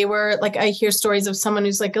 whether they were like, I hear stories of someone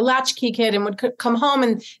who's like a latchkey kid and would come home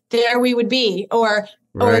and there we would be, or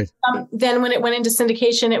then when it went into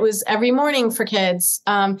syndication, it was every morning for kids.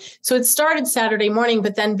 So it started Saturday morning,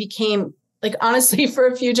 but then became like, honestly, for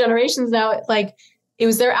a few generations now, like it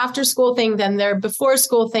was their after school thing, then their before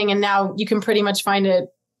school thing. And now you can pretty much find it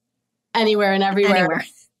anywhere and everywhere.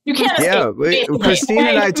 You can't escape. Yeah, Christine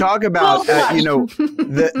and I talk about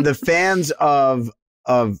the fans of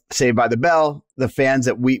Saved by the Bell, the fans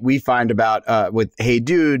that we find about with Hey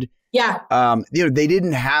Dude. Yeah. They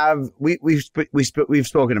didn't have we've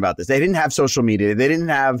spoken about this. They didn't have social media. They didn't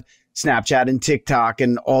have Snapchat and TikTok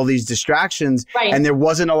and all these distractions. Right. And there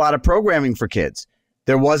wasn't a lot of programming for kids.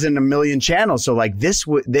 There wasn't a million channels. So like this,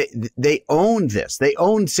 they owned this. They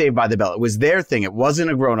owned Saved by the Bell. It was their thing. It wasn't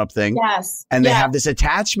a grown up thing. Yes. And they have this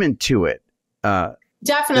attachment to it.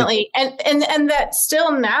 Definitely. And that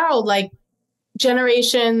still now, like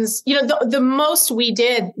generations, the most we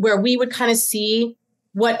did where we would kind of see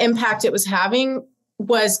what impact it was having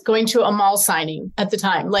was going to a mall signing at the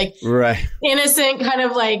time. Like innocent kind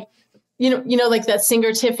of like, like that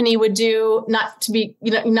singer Tiffany would do, not to be,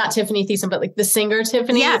 not Tiffany Thiessen, but like the singer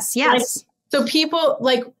Tiffany. Yes. Like, so people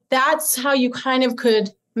like, that's how you kind of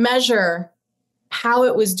could measure how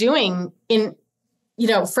it was doing in,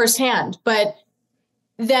 firsthand. But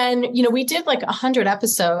then, we did like 100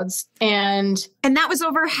 episodes and that was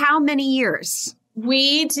over how many years?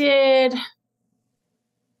 We did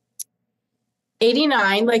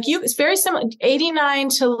 89, like it's very similar, 89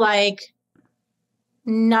 to like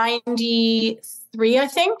 93, I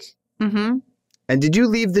think. Mm-hmm. And did you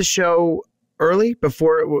leave the show early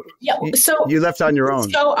before so you left on your own?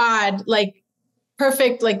 So odd, like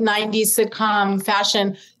perfect, like 90s sitcom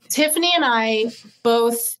fashion. Tiffany and I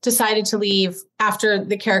both decided to leave after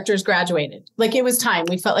the characters graduated. Like it was time.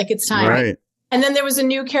 We felt like it's time. Right. And then there was a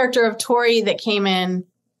new character of Tori that came in.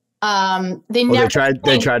 They tried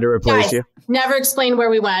to replace you. Never explained where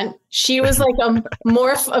we went. She was like a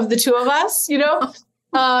morph of the two of us,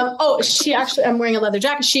 she actually, I'm wearing a leather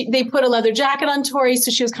jacket. They put a leather jacket on Tori,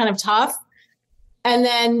 so she was kind of tough. And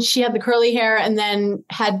then she had the curly hair and then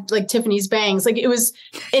had like Tiffany's bangs. Like it was,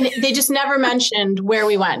 and they just never mentioned where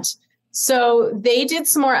we went. So they did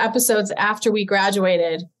some more episodes after we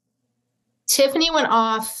graduated. Tiffany went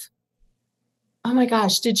off. Oh my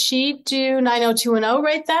gosh. Did she do 90210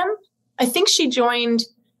 right then? I think she joined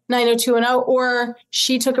 90210, or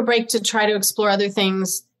she took a break to try to explore other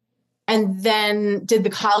things and then did the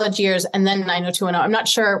college years and then 90210. I'm not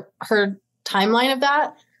sure her timeline of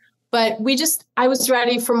that, but I was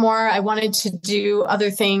ready for more. I wanted to do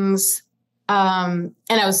other things. And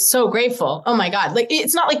I was so grateful. Oh my God. Like,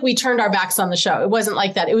 it's not like we turned our backs on the show. It wasn't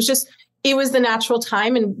like that. It was just, it was the natural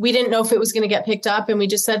time and we didn't know if it was going to get picked up. And we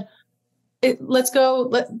just said, let's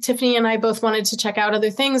go. Tiffany and I both wanted to check out other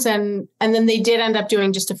things. And then they did end up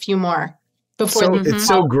doing just a few more before. So it's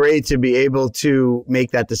so great to be able to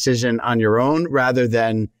make that decision on your own rather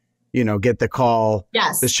than, get the call.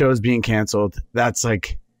 Yes. The show's being canceled. That's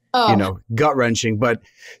like, gut wrenching. But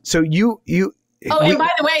so you. And by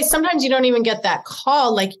the way, sometimes you don't even get that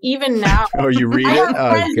call. Like even now. Oh, you read I it?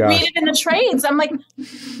 have friends read it in the trades. I'm like,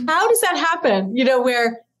 how does that happen?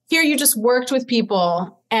 Where here you just worked with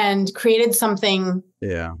people and created something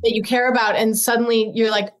that you care about. And suddenly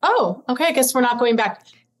you're like, oh, okay, I guess we're not going back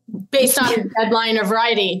based on Deadline or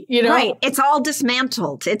Variety, Right. It's all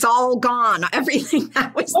dismantled. It's all gone. Everything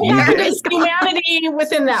that was there is gone. Humanity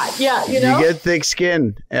within that. Yeah. You get thick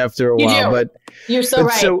skin after a while. But you're so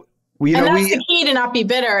right. So that's the key to not be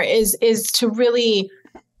bitter is to really,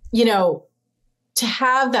 to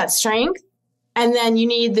have that strength. And then you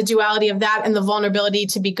need the duality of that and the vulnerability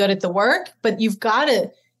to be good at the work. But you've got to,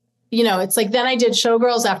 it's like, then I did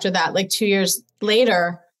Showgirls after that, like 2 years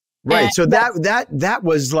later. Right. So that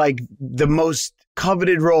was like the most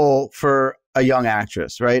coveted role for a young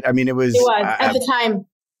actress, right? I mean, it was at the time.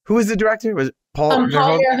 Who was the director? Was it Paul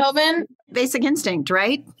Verhoeven? Basic Instinct,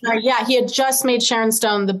 right? Yeah, he had just made Sharon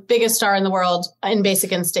Stone the biggest star in the world in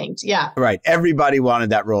Basic Instinct. Yeah, right. Everybody wanted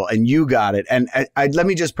that role, and you got it. And let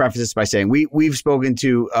me just preface this by saying we've spoken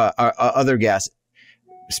to our other guests,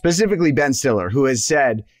 specifically Ben Stiller, who has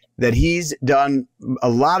said that he's done a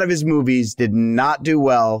lot of his movies did not do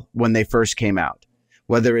well when they first came out,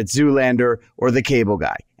 whether it's Zoolander or The Cable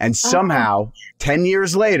Guy, and somehow 10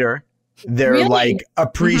 years later, they're really? like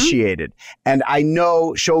appreciated. And I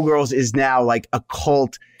know Showgirls is now like a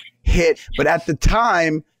cult hit, but at the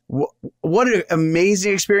time, what an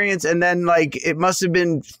amazing experience. And then like, it must've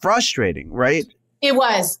been frustrating, right? It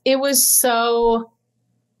was so,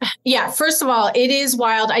 yeah. First of all, it is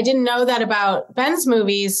wild. I didn't know that about Ben's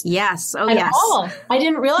movies. Yes. Oh, at yes. all. I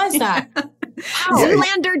didn't realize that. Wow.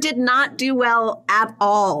 Zoolander did not do well at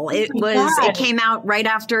all. It came out right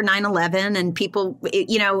after 9/11 and people,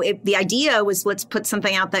 the idea was let's put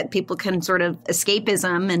something out that people can sort of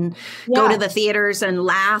escapism and go to the theaters and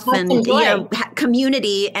laugh and,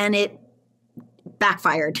 community, and it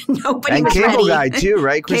backfired. Nobody was ready. And Cable Guy too,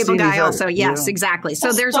 right? Cable Guy also. Yes, exactly.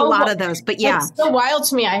 So there's a lot of those, but yeah. It's so wild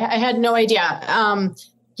to me. I had no idea.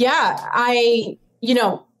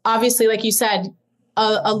 Obviously, like you said,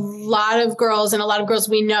 a lot of girls and a lot of girls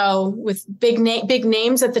we know with big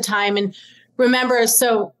names at the time. And remember, it's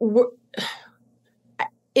important.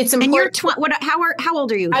 And you're how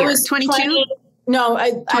old are you here? I was 22. No,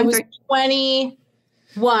 I was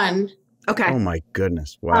 21. Okay. Oh my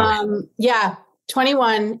goodness. Wow.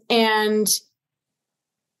 21. And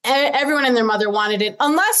everyone and their mother wanted it,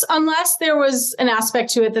 unless there was an aspect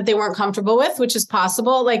to it that they weren't comfortable with, which is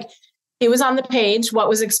possible. Like, it was on the page, what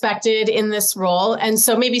was expected in this role. And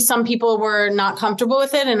so maybe some people were not comfortable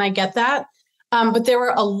with it, and I get that. But there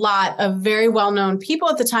were a lot of very well-known people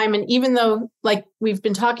at the time. And even though, like we've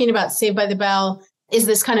been talking about, Saved by the Bell is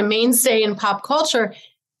this kind of mainstay in pop culture,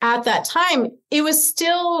 at that time, it was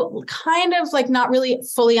still kind of like not really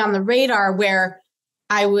fully on the radar where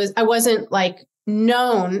I wasn't like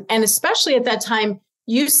known. And especially at that time,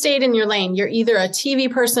 you stayed in your lane. You're either a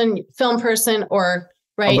TV person, film person, or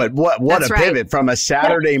right. Oh, but what a pivot from a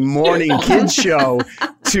Saturday morning kids show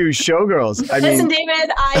to Showgirls. Listen,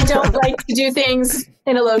 David, I don't like to do things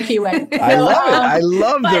in a low-key way. I love it. I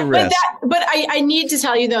love the risk. But I need to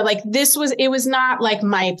tell you though, like it was not like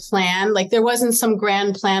my plan. Like there wasn't some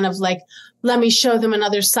grand plan of like, let me show them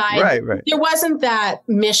another side. Right. There wasn't that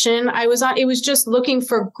mission I was on. It was just looking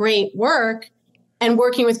for great work and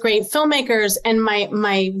working with great filmmakers. And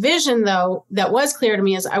my vision, though, that was clear to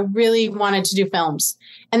me is I really wanted to do films.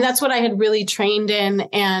 And that's what I had really trained in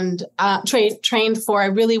and trained for. I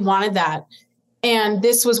really wanted that. And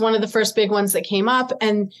this was one of the first big ones that came up.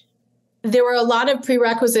 And there were a lot of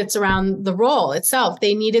prerequisites around the role itself.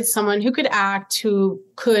 They needed someone who could act, who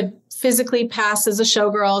could physically pass as a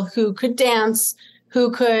showgirl, who could dance, who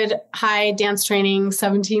could dance training,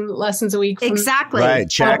 17 lessons a week. Exactly. Right.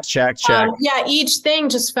 Check. Each thing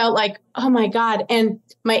just felt like, oh my God. And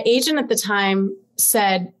my agent at the time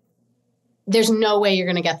said, there's no way you're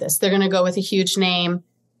going to get this. They're going to go with a huge name.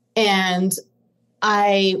 And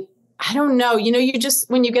I don't know, you just,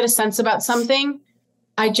 when you get a sense about something,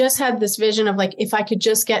 I just had this vision of like, if I could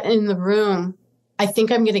just get in the room, I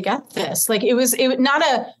think I'm going to get this. Like it was not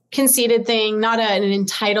a conceited thing, not an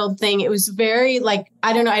entitled thing. It was very like,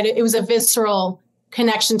 I don't know. It was a visceral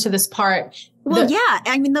connection to this part. Well, yeah.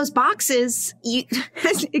 I mean, those boxes,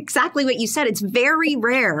 that's exactly what you said. It's very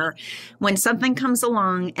rare when something comes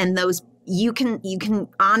along and those, you can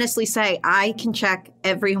honestly say, I can check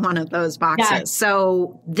every one of those boxes. Yeah.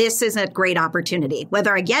 So this is a great opportunity,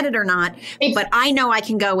 whether I get it or not, but I know I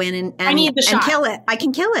can go in and I need the shot. Kill it. I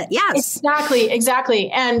can kill it. Yes.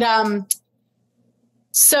 Exactly. And,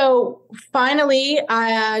 so finally,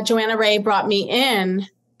 Joanna Ray brought me in,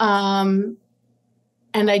 and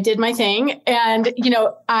I did my thing. And,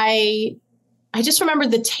 I just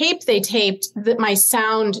remembered the tape they taped that my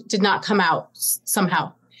sound did not come out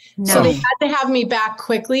somehow. No. So they had to have me back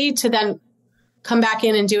quickly to then come back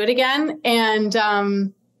in and do it again. And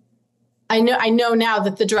I know now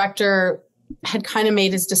that the director had kind of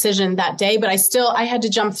made his decision that day, but I had to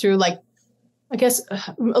jump through I guess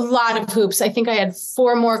a lot of hoops. I think I had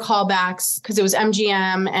 4 more callbacks because it was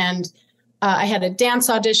MGM, and I had a dance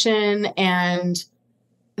audition, and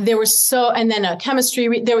there was and then a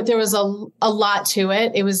chemistry, there was a lot to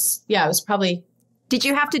it. It was probably. Did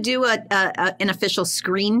you have to do an official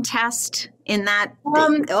screen test in that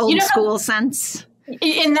old school sense?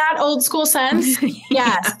 In that old school sense?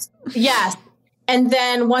 Yes. Yes. And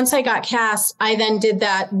then once I got cast, I then did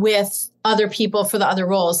that with other people for the other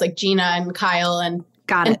roles, like Gina and Kyle and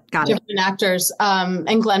different actors,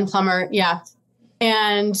 and Glenn Plummer. Yeah.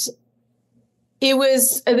 And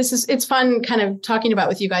it's fun kind of talking about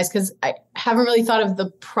with you guys, because I haven't really thought of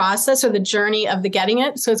the process or the journey of the getting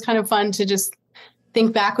it. So it's kind of fun to just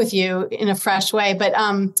think back with you in a fresh way. But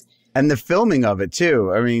and the filming of it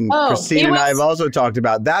too. I mean, Christine and I have also talked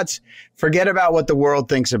about forget about what the world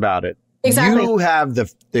thinks about it. Exactly. You have the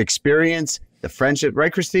experience, the friendship,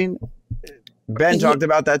 right, Christine? Ben talked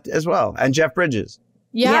about that as well. And Jeff Bridges.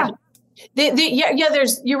 Yeah.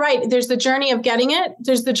 You're right. There's the journey of getting it.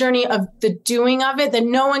 There's the journey of the doing of it, that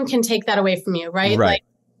no one can take that away from you. Right. Right.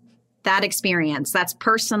 That experience, that's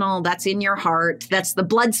personal, that's in your heart, that's the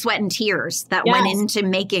blood, sweat, and tears that went into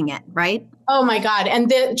making it, right? Oh my God.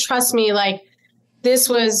 And trust me, like, this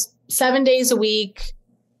was 7 days a week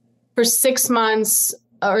for 6 months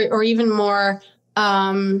or even more.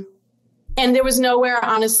 And there was nowhere,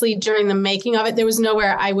 honestly, during the making of it, there was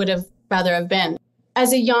nowhere I would have rather have been.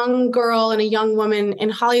 As a young girl and a young woman in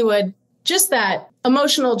Hollywood, just that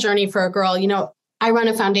emotional journey for a girl, I run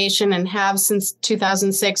a foundation and have since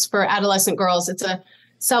 2006 for adolescent girls. It's a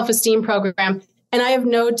self-esteem program. And I have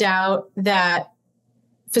no doubt that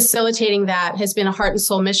facilitating that has been a heart and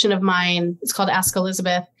soul mission of mine. It's called Ask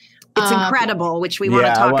Elizabeth. It's incredible, which we want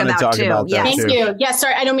to talk about too. Yeah. Thank you. Yeah,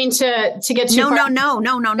 sorry, I don't mean to get too far. No,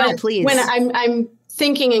 please. When I'm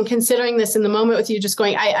thinking and considering this in the moment with you, just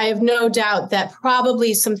going, I have no doubt that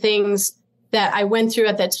probably some things that I went through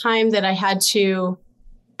at that time that I had to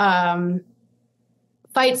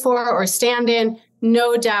fight for or stand in,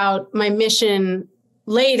 no doubt my mission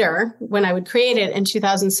later, when I would create it in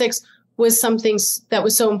 2006, was something that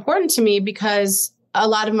was so important to me, because a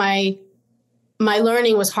lot of my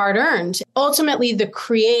learning was hard earned. Ultimately, the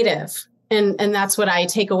creative, and that's what I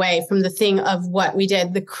take away from the thing of what we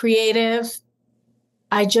did, the creative,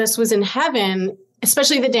 I just was in heaven,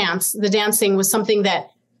 especially the dance. The dancing was something that,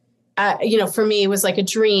 for me was like a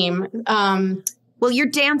dream. Well, you're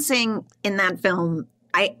dancing in that film.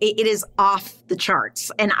 It is off the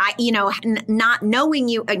charts. And not knowing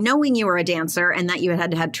you were a dancer and that you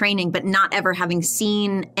had had training, but not ever having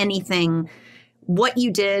seen anything, what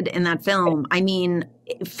you did in that film. I mean,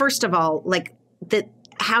 first of all, like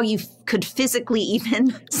how you could physically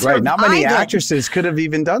even right. Not many actresses could have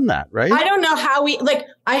even done that, right? I don't know how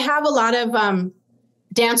I have a lot of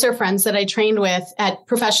dancer friends that I trained with at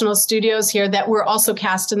professional studios here that were also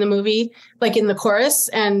cast in the movie, like in the chorus,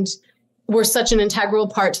 and were such an integral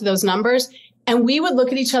part to those numbers. And we would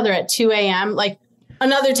look at each other at 2 a.m., like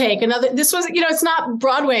another take, this was, it's not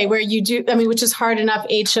Broadway where you do, which is hard enough,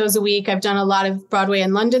 8 shows a week. I've done a lot of Broadway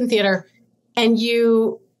and London theater,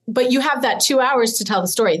 but you have that 2 hours to tell the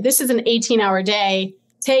story. This is an 18-hour day,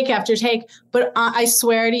 take after take. But I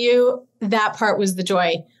swear to you, that part was the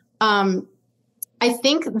joy. I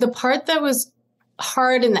think the part that was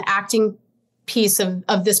hard in the acting piece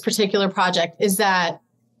of this particular project is that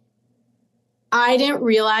I didn't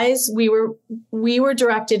realize we were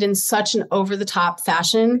directed in such an over-the-top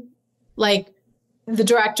fashion. Like, the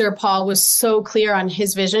director, Paul, was so clear on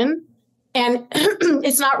his vision. And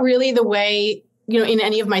it's not really the way, in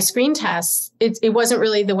any of my screen tests, it wasn't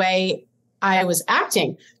really the way I was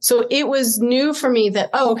acting. So it was new for me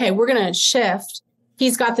that, okay, we're going to shift.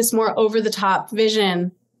 He's got this more over-the-top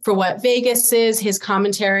vision for what Vegas is, his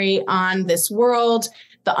commentary on this world,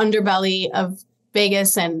 the underbelly of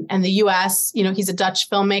Vegas and the US. He's a Dutch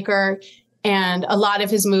filmmaker, and a lot of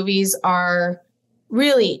his movies are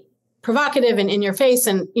really provocative and in your face.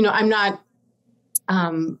 And,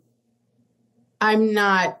 I'm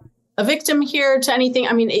not a victim here to anything.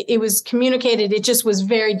 It was communicated. It just was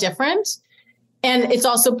very different. And it's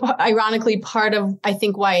also ironically part of, I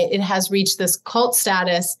think, why it has reached this cult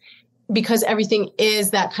status, because everything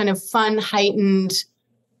is that kind of fun, heightened,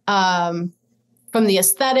 from the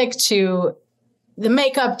aesthetic to the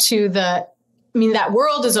makeup to that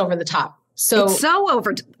world is over the top. So it's so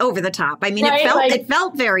over the top. Right? It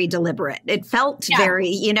felt very deliberate. It felt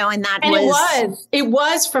very, and it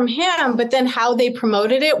was from him, but then how they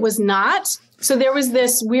promoted it was not. So there was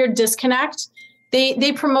this weird disconnect.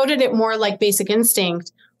 They promoted it more like Basic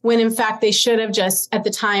Instinct, when in fact they should have just at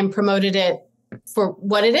the time promoted it for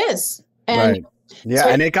what it is. And right. Yeah. So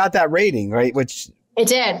and it got that rating, right? Which it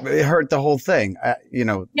did. It hurt the whole thing.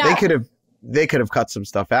 They could have they could have cut some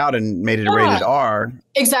stuff out and made it a rated R.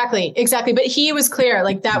 Exactly. But he was clear.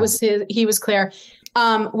 Like that was he was clear.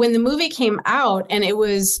 When the movie came out and it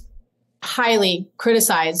was highly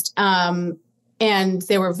criticized, and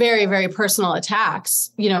there were very, very personal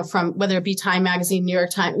attacks, from whether it be Time Magazine, New York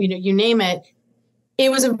Times, you name it. It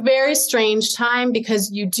was a very strange time because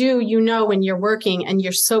when you're working and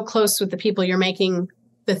you're so close with the people you're making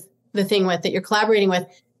the thing with, that you're collaborating with.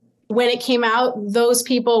 When it came out, those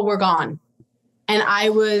people were gone. And I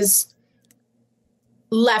was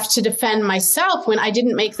left to defend myself when I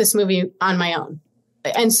didn't make this movie on my own.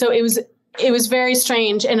 And so it was very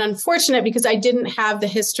strange and unfortunate because I didn't have the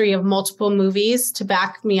history of multiple movies to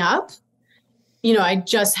back me up. I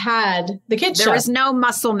just had the kids show. There was no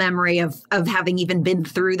muscle memory of having even been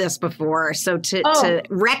through this before. So to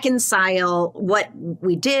reconcile what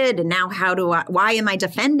we did and now why am I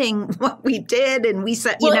defending what we did? And we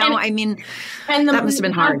said, that must have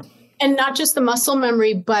been hard. And not just the muscle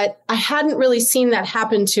memory, but I hadn't really seen that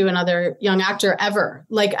happen to another young actor ever.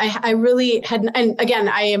 Like I really hadn't. And again,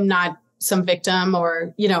 I am not some victim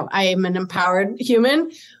or, I am an empowered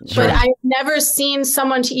human, but I've never seen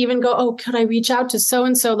someone to even go, oh, could I reach out to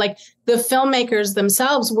so-and-so? Like the filmmakers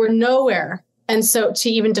themselves were nowhere. And so to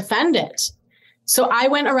even defend it. So I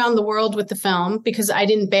went around the world with the film because I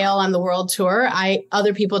didn't bail on the world tour.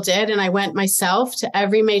 Other people did. And I went myself to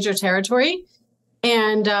every major territory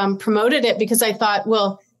and promoted it because I thought,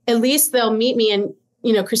 well, at least they'll meet me.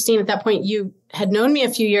 And, Christine, at that point, you had known me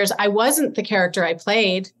a few years. I wasn't the character I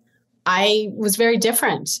played. I was very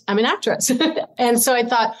different. I'm an actress. And so I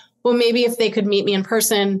thought, well, maybe if they could meet me in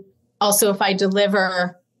person, also if I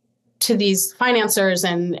deliver to these financiers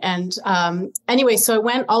and anyway, so I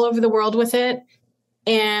went all over the world with it.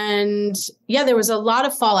 And yeah, there was a lot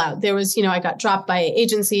of fallout. There was, I got dropped by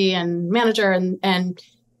agency and manager and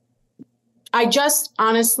I just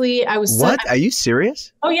honestly, I was what? Are you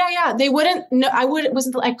serious? Oh yeah. They wouldn't. No,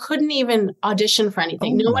 I couldn't even audition for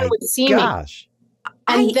anything. No one would see me.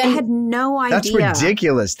 And I had no idea. That's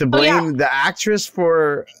ridiculous to blame the actress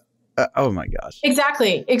for. Oh my gosh!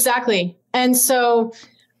 Exactly. And so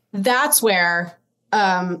that's where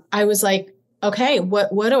I was like, okay, what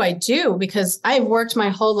do I do? Because I've worked my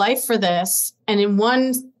whole life for this, and in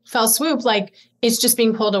one fell swoop, like it's just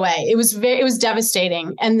being pulled away. It was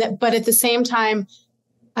devastating. But at the same time,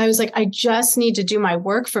 I was like, I just need to do my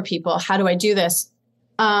work for people. How do I do this?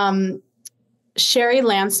 Sherry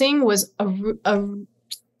Lansing was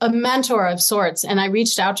a mentor of sorts. And I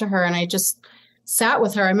reached out to her and I just sat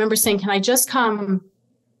with her. I remember saying, can I just come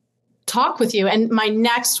talk with you? And my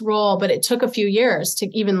next role, but it took a few years to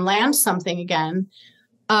even land something again.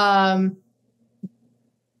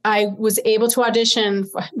 I was able to audition,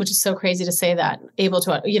 which is so crazy to say that, able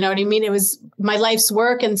to, you know what I mean? It was my life's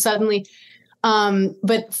work. And suddenly,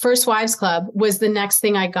 but First Wives Club was the next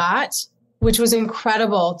thing I got, which was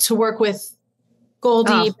incredible to work with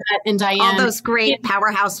Goldie, Bette, and Diane. All those great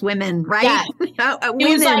powerhouse women, right? Yeah. It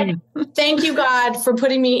was like, thank you, God, for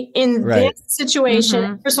putting me in this situation.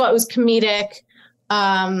 Mm-hmm. First of all, it was comedic.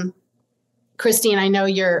 Christine, I know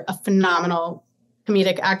you're a phenomenal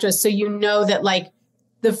comedic actress. So you know that like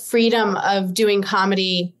the freedom of doing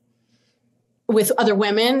comedy with other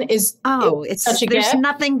women is it's such a gift. There's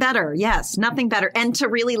nothing better. Yes, nothing better. And to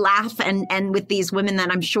really laugh and with these women that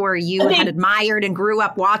I'm sure you had admired and grew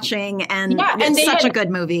up watching. And it's such a good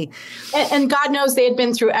movie. And God knows they had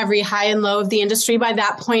been through every high and low of the industry by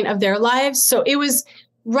that point of their lives. So it was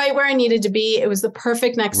right where I needed to be. It was the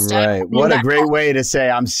perfect next step. Right. What a great way to say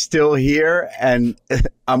I'm still here and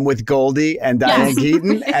I'm with Goldie and Diane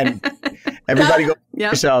Keaton and everybody go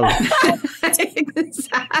yourself.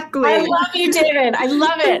 Exactly. I love you, David. I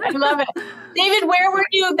love it. David, where were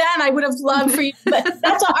you then? I would have loved for you. But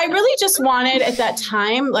that's all. I really just wanted at that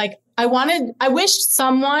time, like I wished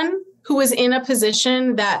someone who was in a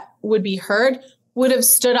position that would be heard would have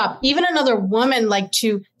stood up, even another woman, like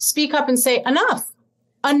to speak up and say, enough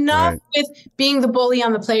with being the bully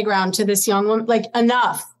on the playground to this young woman, like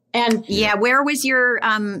enough. And where was your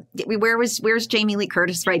where's Jamie Lee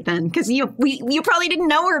Curtis right then? Because you probably didn't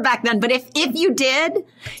know her back then, but if you did,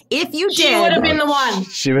 she would have been the one.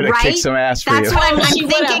 She would have kicked some ass for you. That's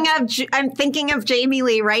what I'm thinking of Jamie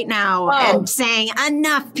Lee right now and saying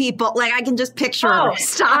enough, people. Like I can just picture her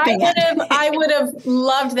stopping it. I would have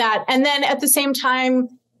loved that. And then at the same time,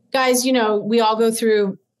 guys, we all go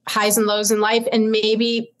through highs and lows in life, and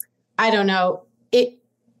maybe I don't know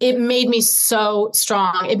it made me so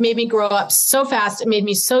strong. It made me grow up so fast. It made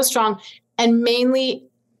me so strong. And mainly,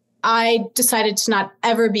 I decided to not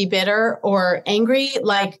ever be bitter or angry.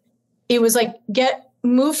 Like, it was like,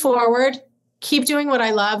 move forward, keep doing what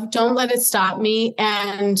I love. Don't let it stop me.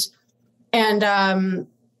 And And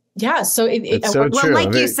yeah, so it's so well, true.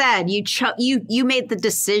 like you said, you made the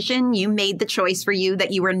decision, you made the choice for you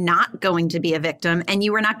that you were not going to be a victim, and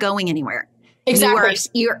you were not going anywhere. Exactly.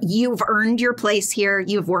 You've earned your place here.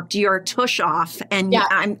 You've worked your tush off, and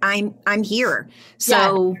I'm here.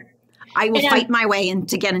 So I will fight my way in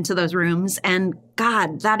to get into those rooms. And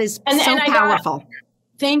God, that is so powerful.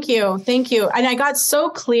 Thank you. And I got so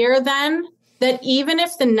clear then that even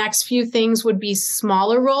if the next few things would be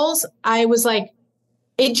smaller roles, I was like,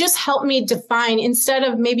 it just helped me define, instead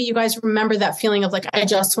of, maybe you guys remember that feeling of like, I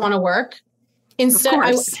just want to work. Instead,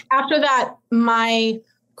 after that, my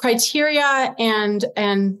criteria and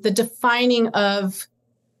the defining of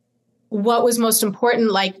what was most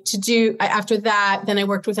important, like to do after that, then I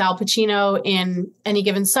worked with Al Pacino in Any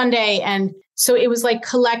Given Sunday. And so it was like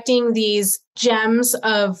collecting these gems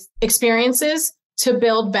of experiences to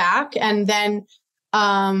build back. And then,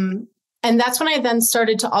 and that's when I then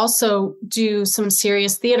started to also do some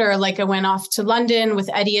serious theater. Like I went off to London with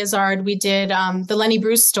Eddie Izzard. We did the Lenny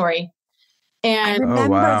Bruce story. And I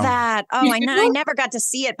remember that. Oh, I never got to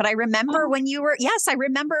see it, but I remember when you were, I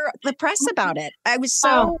remember the press about it. I was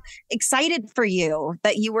so excited for you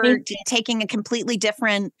that you were taking a completely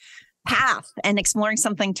different path and exploring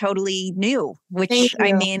something totally new, which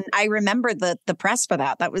I mean, I remember the press for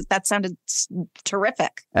that. That sounded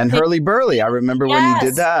terrific. And Hurly Burly. I remember when you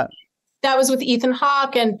did that. That was with Ethan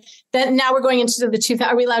Hawke. And then now we're going into the 2000.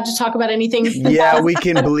 Are we allowed to talk about anything? Yeah, we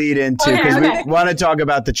can bleed into, because we want to talk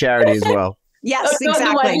about the charity as well. Yes,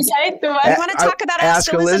 exactly. I want to talk about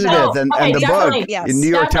Ask Elizabeth and the book. Yes, New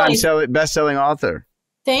York Times best-selling author.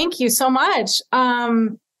 Thank you so much.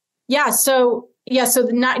 So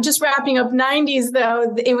not just wrapping up 90s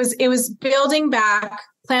though, it was building back,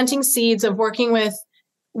 planting seeds of working with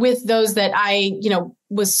those that I,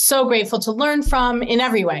 was so grateful to learn from in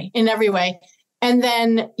every way. And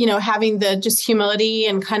then, having the just humility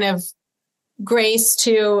and kind of grace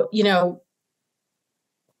to,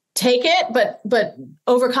 take it, but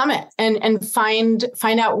overcome it and find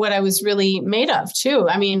out what I was really made of too.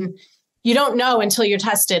 I mean, you don't know until you're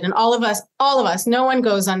tested, and all of us, no one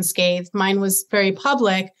goes unscathed. Mine was very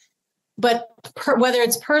public, but whether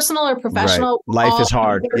it's personal or professional, life is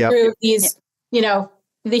hard. Through these,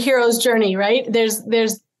 the hero's journey, right?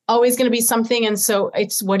 There's always going to be something. And so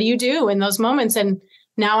it's, what do you do in those moments? And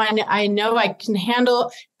now I know I can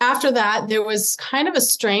handle. After that, there was kind of a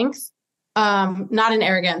strength, not an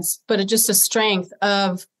arrogance, but just a strength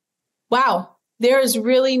of, wow, there is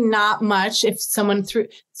really not much. If someone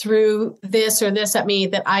threw this or this at me,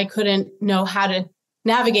 that I couldn't know how to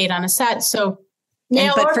navigate on a set. So,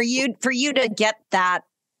 but for you to get that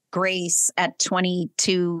grace at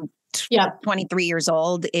 22, 23 years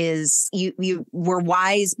old, is you were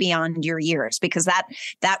wise beyond your years, because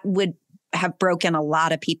that would have broken a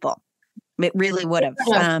lot of people. It really would have.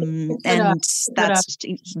 And that's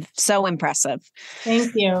so impressive.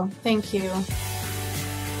 Thank you.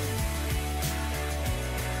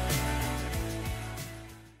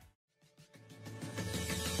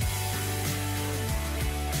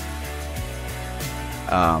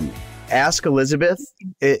 Ask Elizabeth.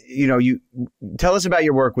 You tell us about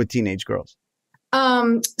your work with teenage girls.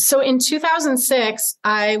 So in 2006,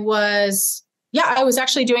 I was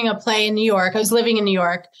actually doing a play in New York. I was living in New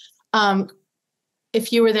York.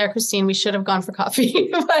 If you were there, Christine, we should have gone for coffee.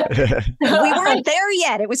 But we weren't there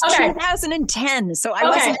yet. It was 2010. So I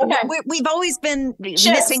wasn't. Okay. We've always been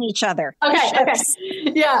missing each other. Okay.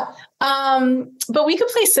 Yeah. But we could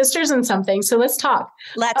play sisters in something. So let's talk.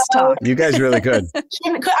 Let's talk. You guys really could.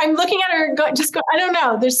 I'm looking at her. I don't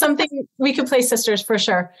know. There's something we could play sisters for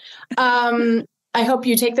sure. I hope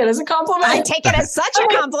you take that as a compliment. I take it as such a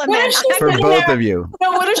compliment. For both of you.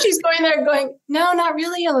 No, what if she's going there going, no, not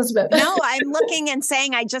really, Elizabeth. No, I'm looking and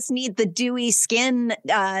saying, I just need the dewy skin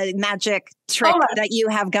magic trick that you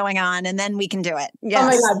have going on, and then we can do it. Yes. Oh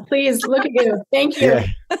my God, please, look at you. Thank you.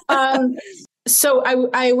 Yeah. So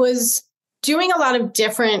I was doing a lot of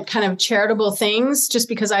different kind of charitable things, just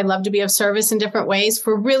because I love to be of service in different ways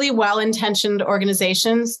for really well-intentioned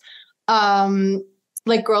organizations.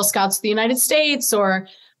 Like Girl Scouts of the United States or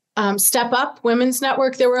Step Up Women's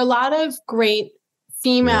Network. There were a lot of great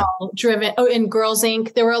female-driven, and Girls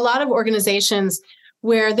Inc. There were a lot of organizations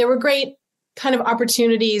where there were great kind of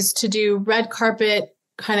opportunities to do red carpet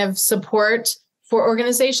kind of support for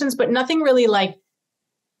organizations, but nothing really like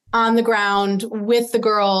on the ground with the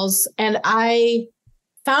girls. And I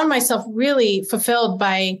found myself really fulfilled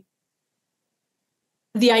by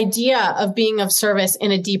the idea of being of service in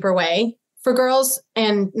a deeper way for girls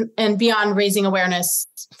and beyond raising awareness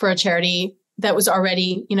for a charity that was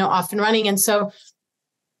already, off and running. And so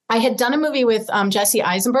I had done a movie with Jesse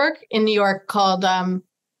Eisenberg in New York called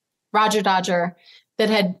Roger Dodger that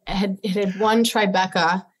had won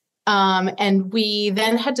Tribeca. And we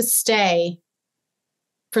then had to stay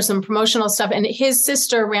for some promotional stuff. And his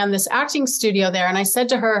sister ran this acting studio there. And I said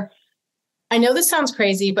to her, I know this sounds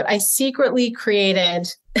crazy, but I secretly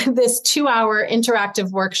created this 2-hour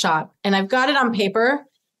interactive workshop and I've got it on paper.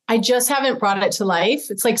 I just haven't brought it to life.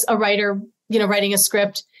 It's like a writer, writing a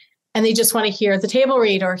script and they just want to hear the table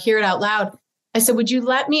read or hear it out loud. I said, would you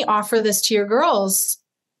let me offer this to your girls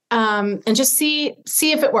and just see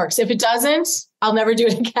if it works? If it doesn't, I'll never do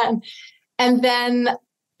it again. And then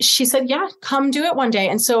she said, yeah, come do it one day.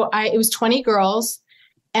 And so it was 20 girls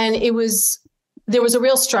and there was a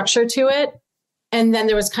real structure to it. And then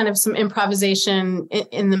there was kind of some improvisation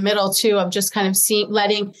in the middle too, of just kind of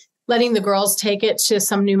letting the girls take it to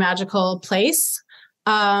some new magical place.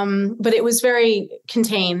 But it was very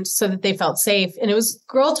contained so that they felt safe. And it was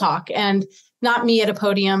girl talk and not me at a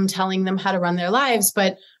podium telling them how to run their lives,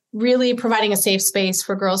 but really providing a safe space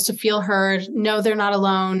for girls to feel heard, know they're not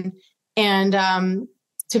alone, and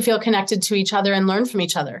to feel connected to each other and learn from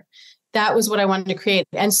each other. That was what I wanted to create.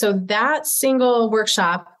 And so that single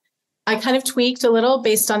workshop, I kind of tweaked a little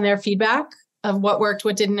based on their feedback of what worked,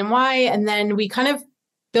 what didn't, and why. And then we kind of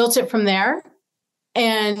built it from there.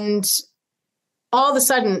 And all of a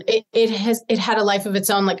sudden it had a life of its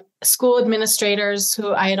own. Like school administrators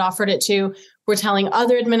who I had offered it to were telling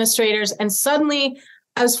other administrators. And suddenly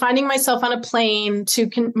I was finding myself on a plane to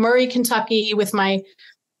Murray, Kentucky with my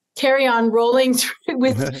carry-on rolling through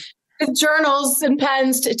with journals and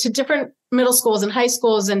pens to different middle schools and high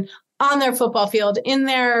schools and on their football field, in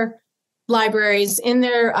their libraries, in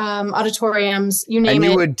their auditoriums, you name it. And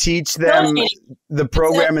you would teach them the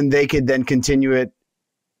program and they could then continue it?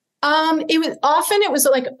 It was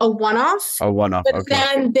like a one-off. A one-off, but okay.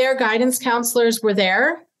 Then their guidance counselors were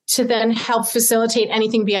there to then help facilitate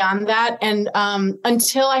anything beyond that. And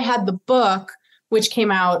until I had the book, which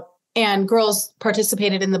came out, and girls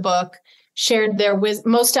participated in the book, shared their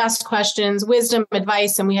most asked questions, wisdom,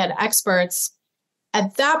 advice, and we had experts.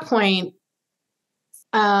 At that point,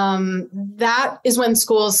 that is when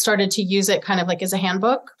schools started to use it kind of like as a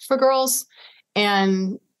handbook for girls.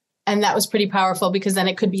 And that was pretty powerful because then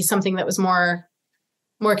it could be something that was more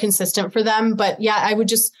consistent for them. But yeah,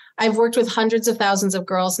 I've worked with hundreds of thousands of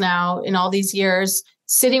girls now in all these years,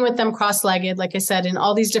 sitting with them cross-legged, like I said, in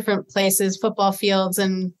all these different places, football fields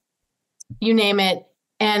and you name it.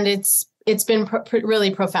 And it's been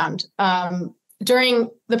really profound. During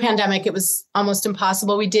the pandemic, it was almost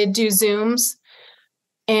impossible. We did do Zooms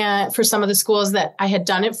and for some of the schools that I had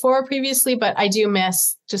done it for previously, but I do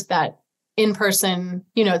miss just that in person,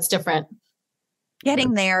 it's different.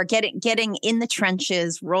 Getting there, getting in the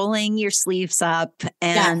trenches, rolling your sleeves up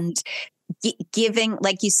and giving,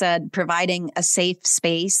 like you said, providing a safe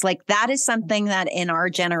space. Like that is something that in our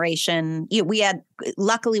generation,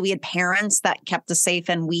 luckily we had parents that kept us safe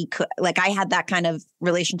and we could, like I had that kind of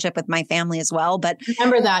relationship with my family as well. But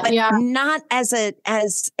remember that, not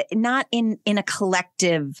not in a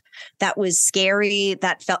collective that was scary,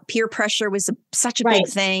 that felt peer pressure was such a big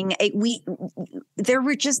thing. There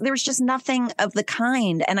was just nothing of the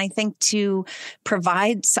kind. And I think to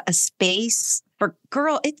provide a space for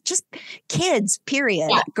it's just kids, period.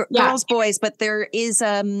 Girls, boys, but there is,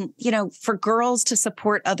 for girls to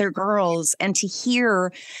support other girls and to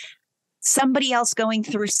hear somebody else going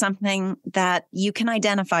through something that you can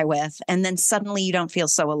identify with, and then suddenly you don't feel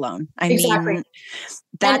so alone. I mean,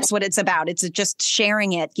 that's what it's about. It's just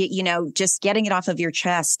sharing it, just getting it off of your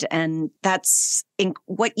chest. And that's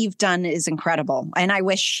what you've done is incredible. And I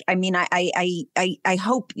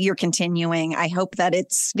hope you're continuing. I hope that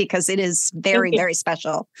it's because it is very, very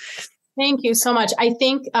special. Thank you so much. I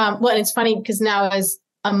think, it's funny because now as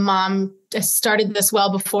a mom, I started this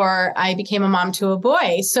well before I became a mom to a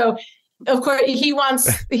boy. So of course he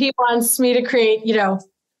wants me to create,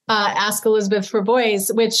 Ask Elizabeth for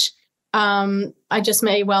boys, which I just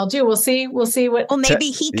may well do. We'll see what. Well,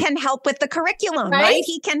 maybe he can help with the curriculum, right?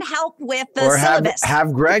 He can help with the syllabus.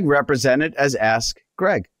 Have Greg represented as Ask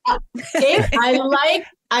Greg. Dave,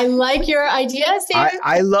 I like your ideas, David.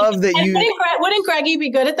 I love that you. Wouldn't Greggy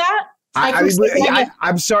be good at that?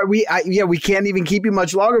 I'm sorry. We can't even keep you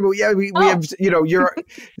much longer, but we have,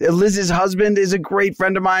 Liz's husband is a great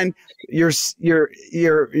friend of mine. Your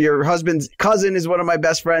husband's cousin is one of my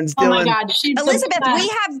best friends, Dylan. Oh my God. Elizabeth,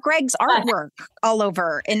 we have Greg's artwork all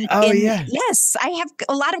over. Yes, I have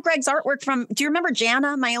a lot of Greg's artwork do you remember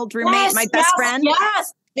Jana, my old roommate, my best friend?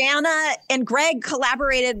 Yes. Jana and Greg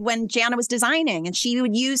collaborated when Jana was designing, and she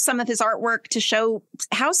would use some of his artwork to show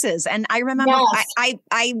houses. And I remember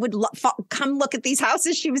I would come look at these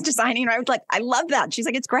houses she was designing, and I was like, I love that. She's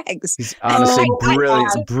like, it's Greg's. He's honestly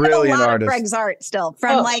brilliant a lot artist. Of Greg's art still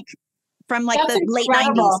from the late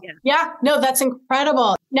incredible. 90s. Yeah, no, that's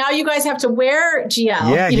incredible. Now you guys have to wear GL.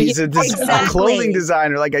 Yeah, he's a clothing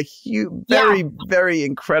designer, like a huge, very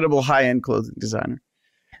incredible high-end clothing designer.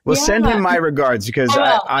 Well, send him my regards because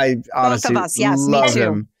I honestly love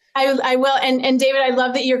him. I will. And David, I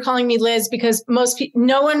love that you're calling me Liz because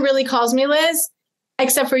no one really calls me Liz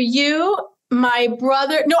except for you, my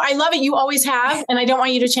brother. No, I love it. You always have, and I don't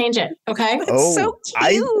want you to change it. Okay. It's so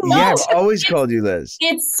cute. I've always called you Liz.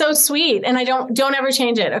 It's so sweet. And I don't ever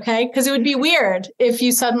change it. Okay. Because it would be weird if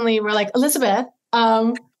you suddenly were like, Elizabeth.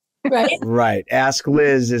 Right. Right. Ask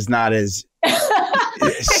Liz is not as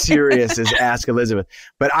serious as Ask Elizabeth.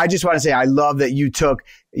 But I just want to say, I love that you took,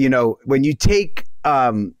 when you take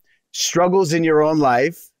struggles in your own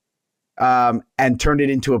life and turn it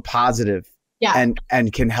into a positive and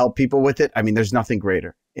can help people with it. I mean, there's nothing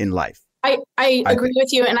greater in life. I agree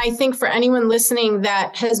with you. And I think for anyone listening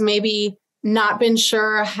that has maybe not been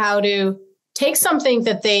sure how to take something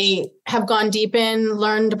that they have gone deep in,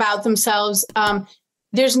 learned about themselves,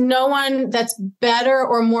 there's no one that's better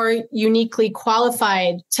or more uniquely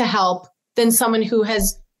qualified to help than someone who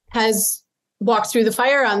has walked through the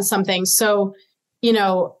fire on something. So,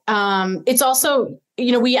 it's also,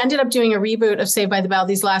 we ended up doing a reboot of Saved by the Bell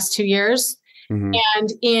these last 2 years. Mm-hmm.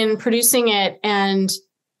 And in producing it and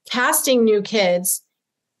casting new kids,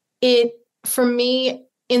 for me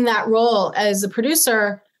in that role as a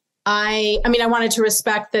producer, I wanted to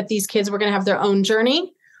respect that these kids were going to have their own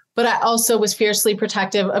journey. But I also was fiercely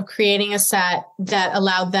protective of creating a set that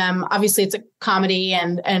allowed them, obviously it's a comedy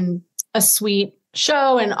and a sweet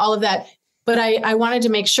show and all of that. But I wanted to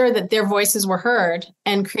make sure that their voices were heard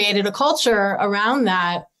and created a culture around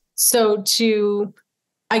that. So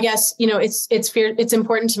I guess, it's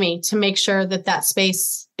important to me to make sure that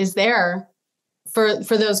space is there for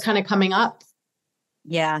those kind of coming up.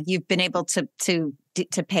 Yeah. You've been able to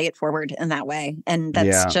pay it forward in that way. And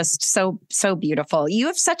that's just so beautiful. You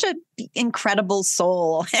have such an incredible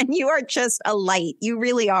soul and you are just a light. You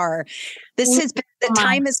really are. This has been, the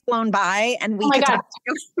time has flown by and we could talk to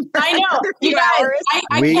you. I know. You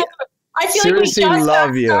guys, I feel seriously like we just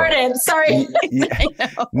love you. Started. Sorry.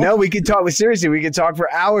 No, we could talk. Seriously, we could talk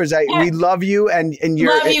for hours. We love you and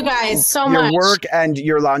your love you guys so much. Your work and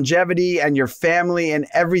your longevity and your family and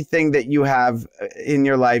everything that you have in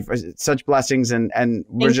your life. Such blessings, and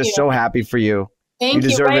we're just so happy for you. Thank you.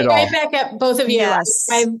 Deserve it all. Right back at both of you. Yes.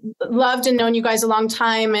 I've loved and known you guys a long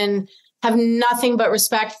time and have nothing but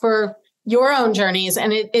respect for your own journeys.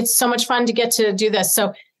 And it's so much fun to get to do this. So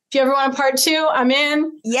if you ever want a part 2, I'm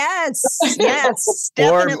in. Yes,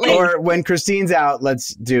 definitely. Or when Christine's out,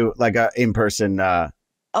 let's do like a in-person.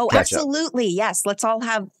 Absolutely. Yes. Let's all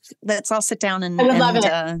sit down and I would love it.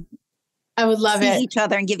 I would love see each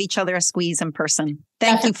other and give each other a squeeze in person.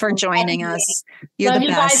 Thank you for joining us. You're love the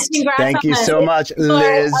you best. Guys. Congrats Thank you on so much,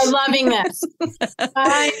 Liz. I'm loving this.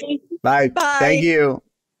 Bye. Bye. Thank you.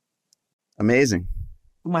 Amazing.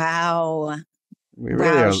 Wow. We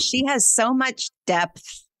really are. She has so much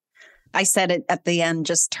depth. I said it at the end,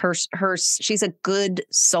 just her, she's a good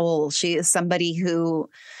soul. She is somebody who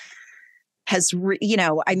has,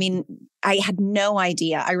 I had no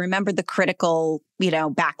idea. I remember the critical,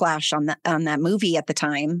 backlash on that movie at the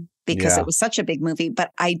time because it was such a big movie,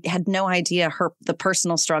 but I had no idea the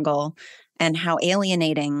personal struggle and how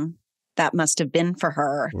alienating that must have been for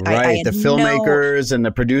her. Right. The filmmakers and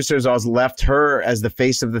the producers all left her as the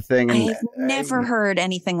face of the thing. I've never heard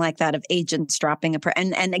anything like that of agents dropping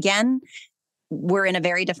and again, we're in a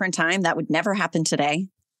very different time. That would never happen today.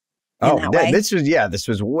 This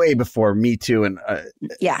was way before Me Too and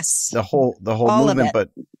yes, the whole all movement. But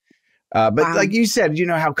like you said,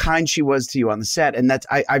 how kind she was to you on the set, and that's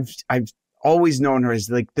I've always known her as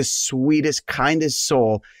like the sweetest, kindest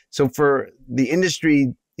soul. So for the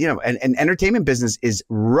industry, and entertainment business is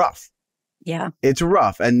rough. Yeah. It's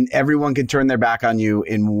rough. And everyone can turn their back on you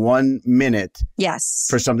in 1 minute. Yes.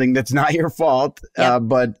 For something that's not your fault. Yep.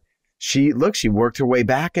 But she worked her way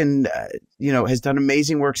back and, has done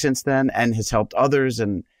amazing work since then and has helped others.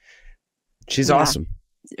 And she's awesome.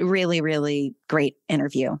 Really, really great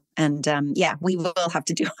interview. And we will have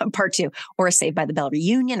to do a part 2 or a Saved by the Bell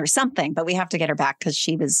reunion or something, but we have to get her back because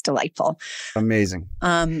she was delightful. Amazing.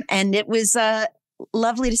 And it was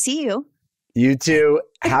lovely to see you. You too.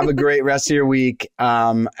 Have a great rest of your week.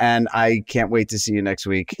 And I can't wait to see you next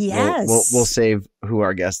week. Yes. We'll save who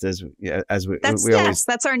our guest is. Yeah, as we always. Yes,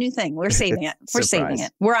 that's our new thing. We're saving it. We're saving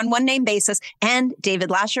it. We're on one name basis. And David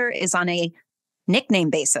Lascher is on a nickname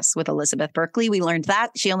basis with Elizabeth Berkley. We learned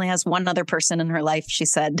that. She only has one other person in her life, she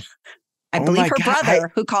said. I believe her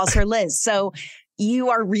brother, who calls her Liz. So you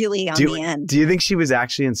are really on the end. Do you think she was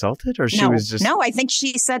actually insulted, or she was just? No, I think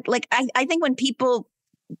she said, like, I think when people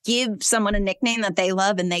give someone a nickname that they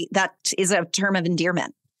love, and that is a term of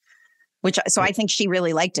endearment. So I think she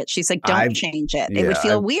really liked it. She said, "Don't change it. It would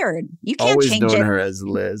feel weird. You can't always change known it." her as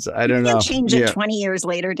Liz. I don't know. You can't change it 20 years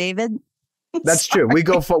later, David. That's true. We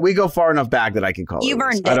go far enough back that I can call it. You've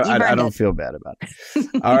earned it. I don't feel bad about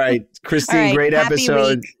it. All right, Christine, All right, great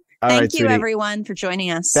episode. Week. Thank you, everyone, for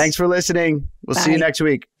joining us. Thanks for listening. We'll see you next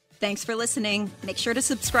week. Thanks for listening. Make sure to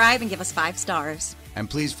subscribe and give us 5 stars. And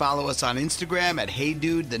please follow us on Instagram at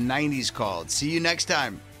HeyDudeThe90s Called. See you next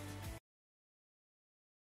time.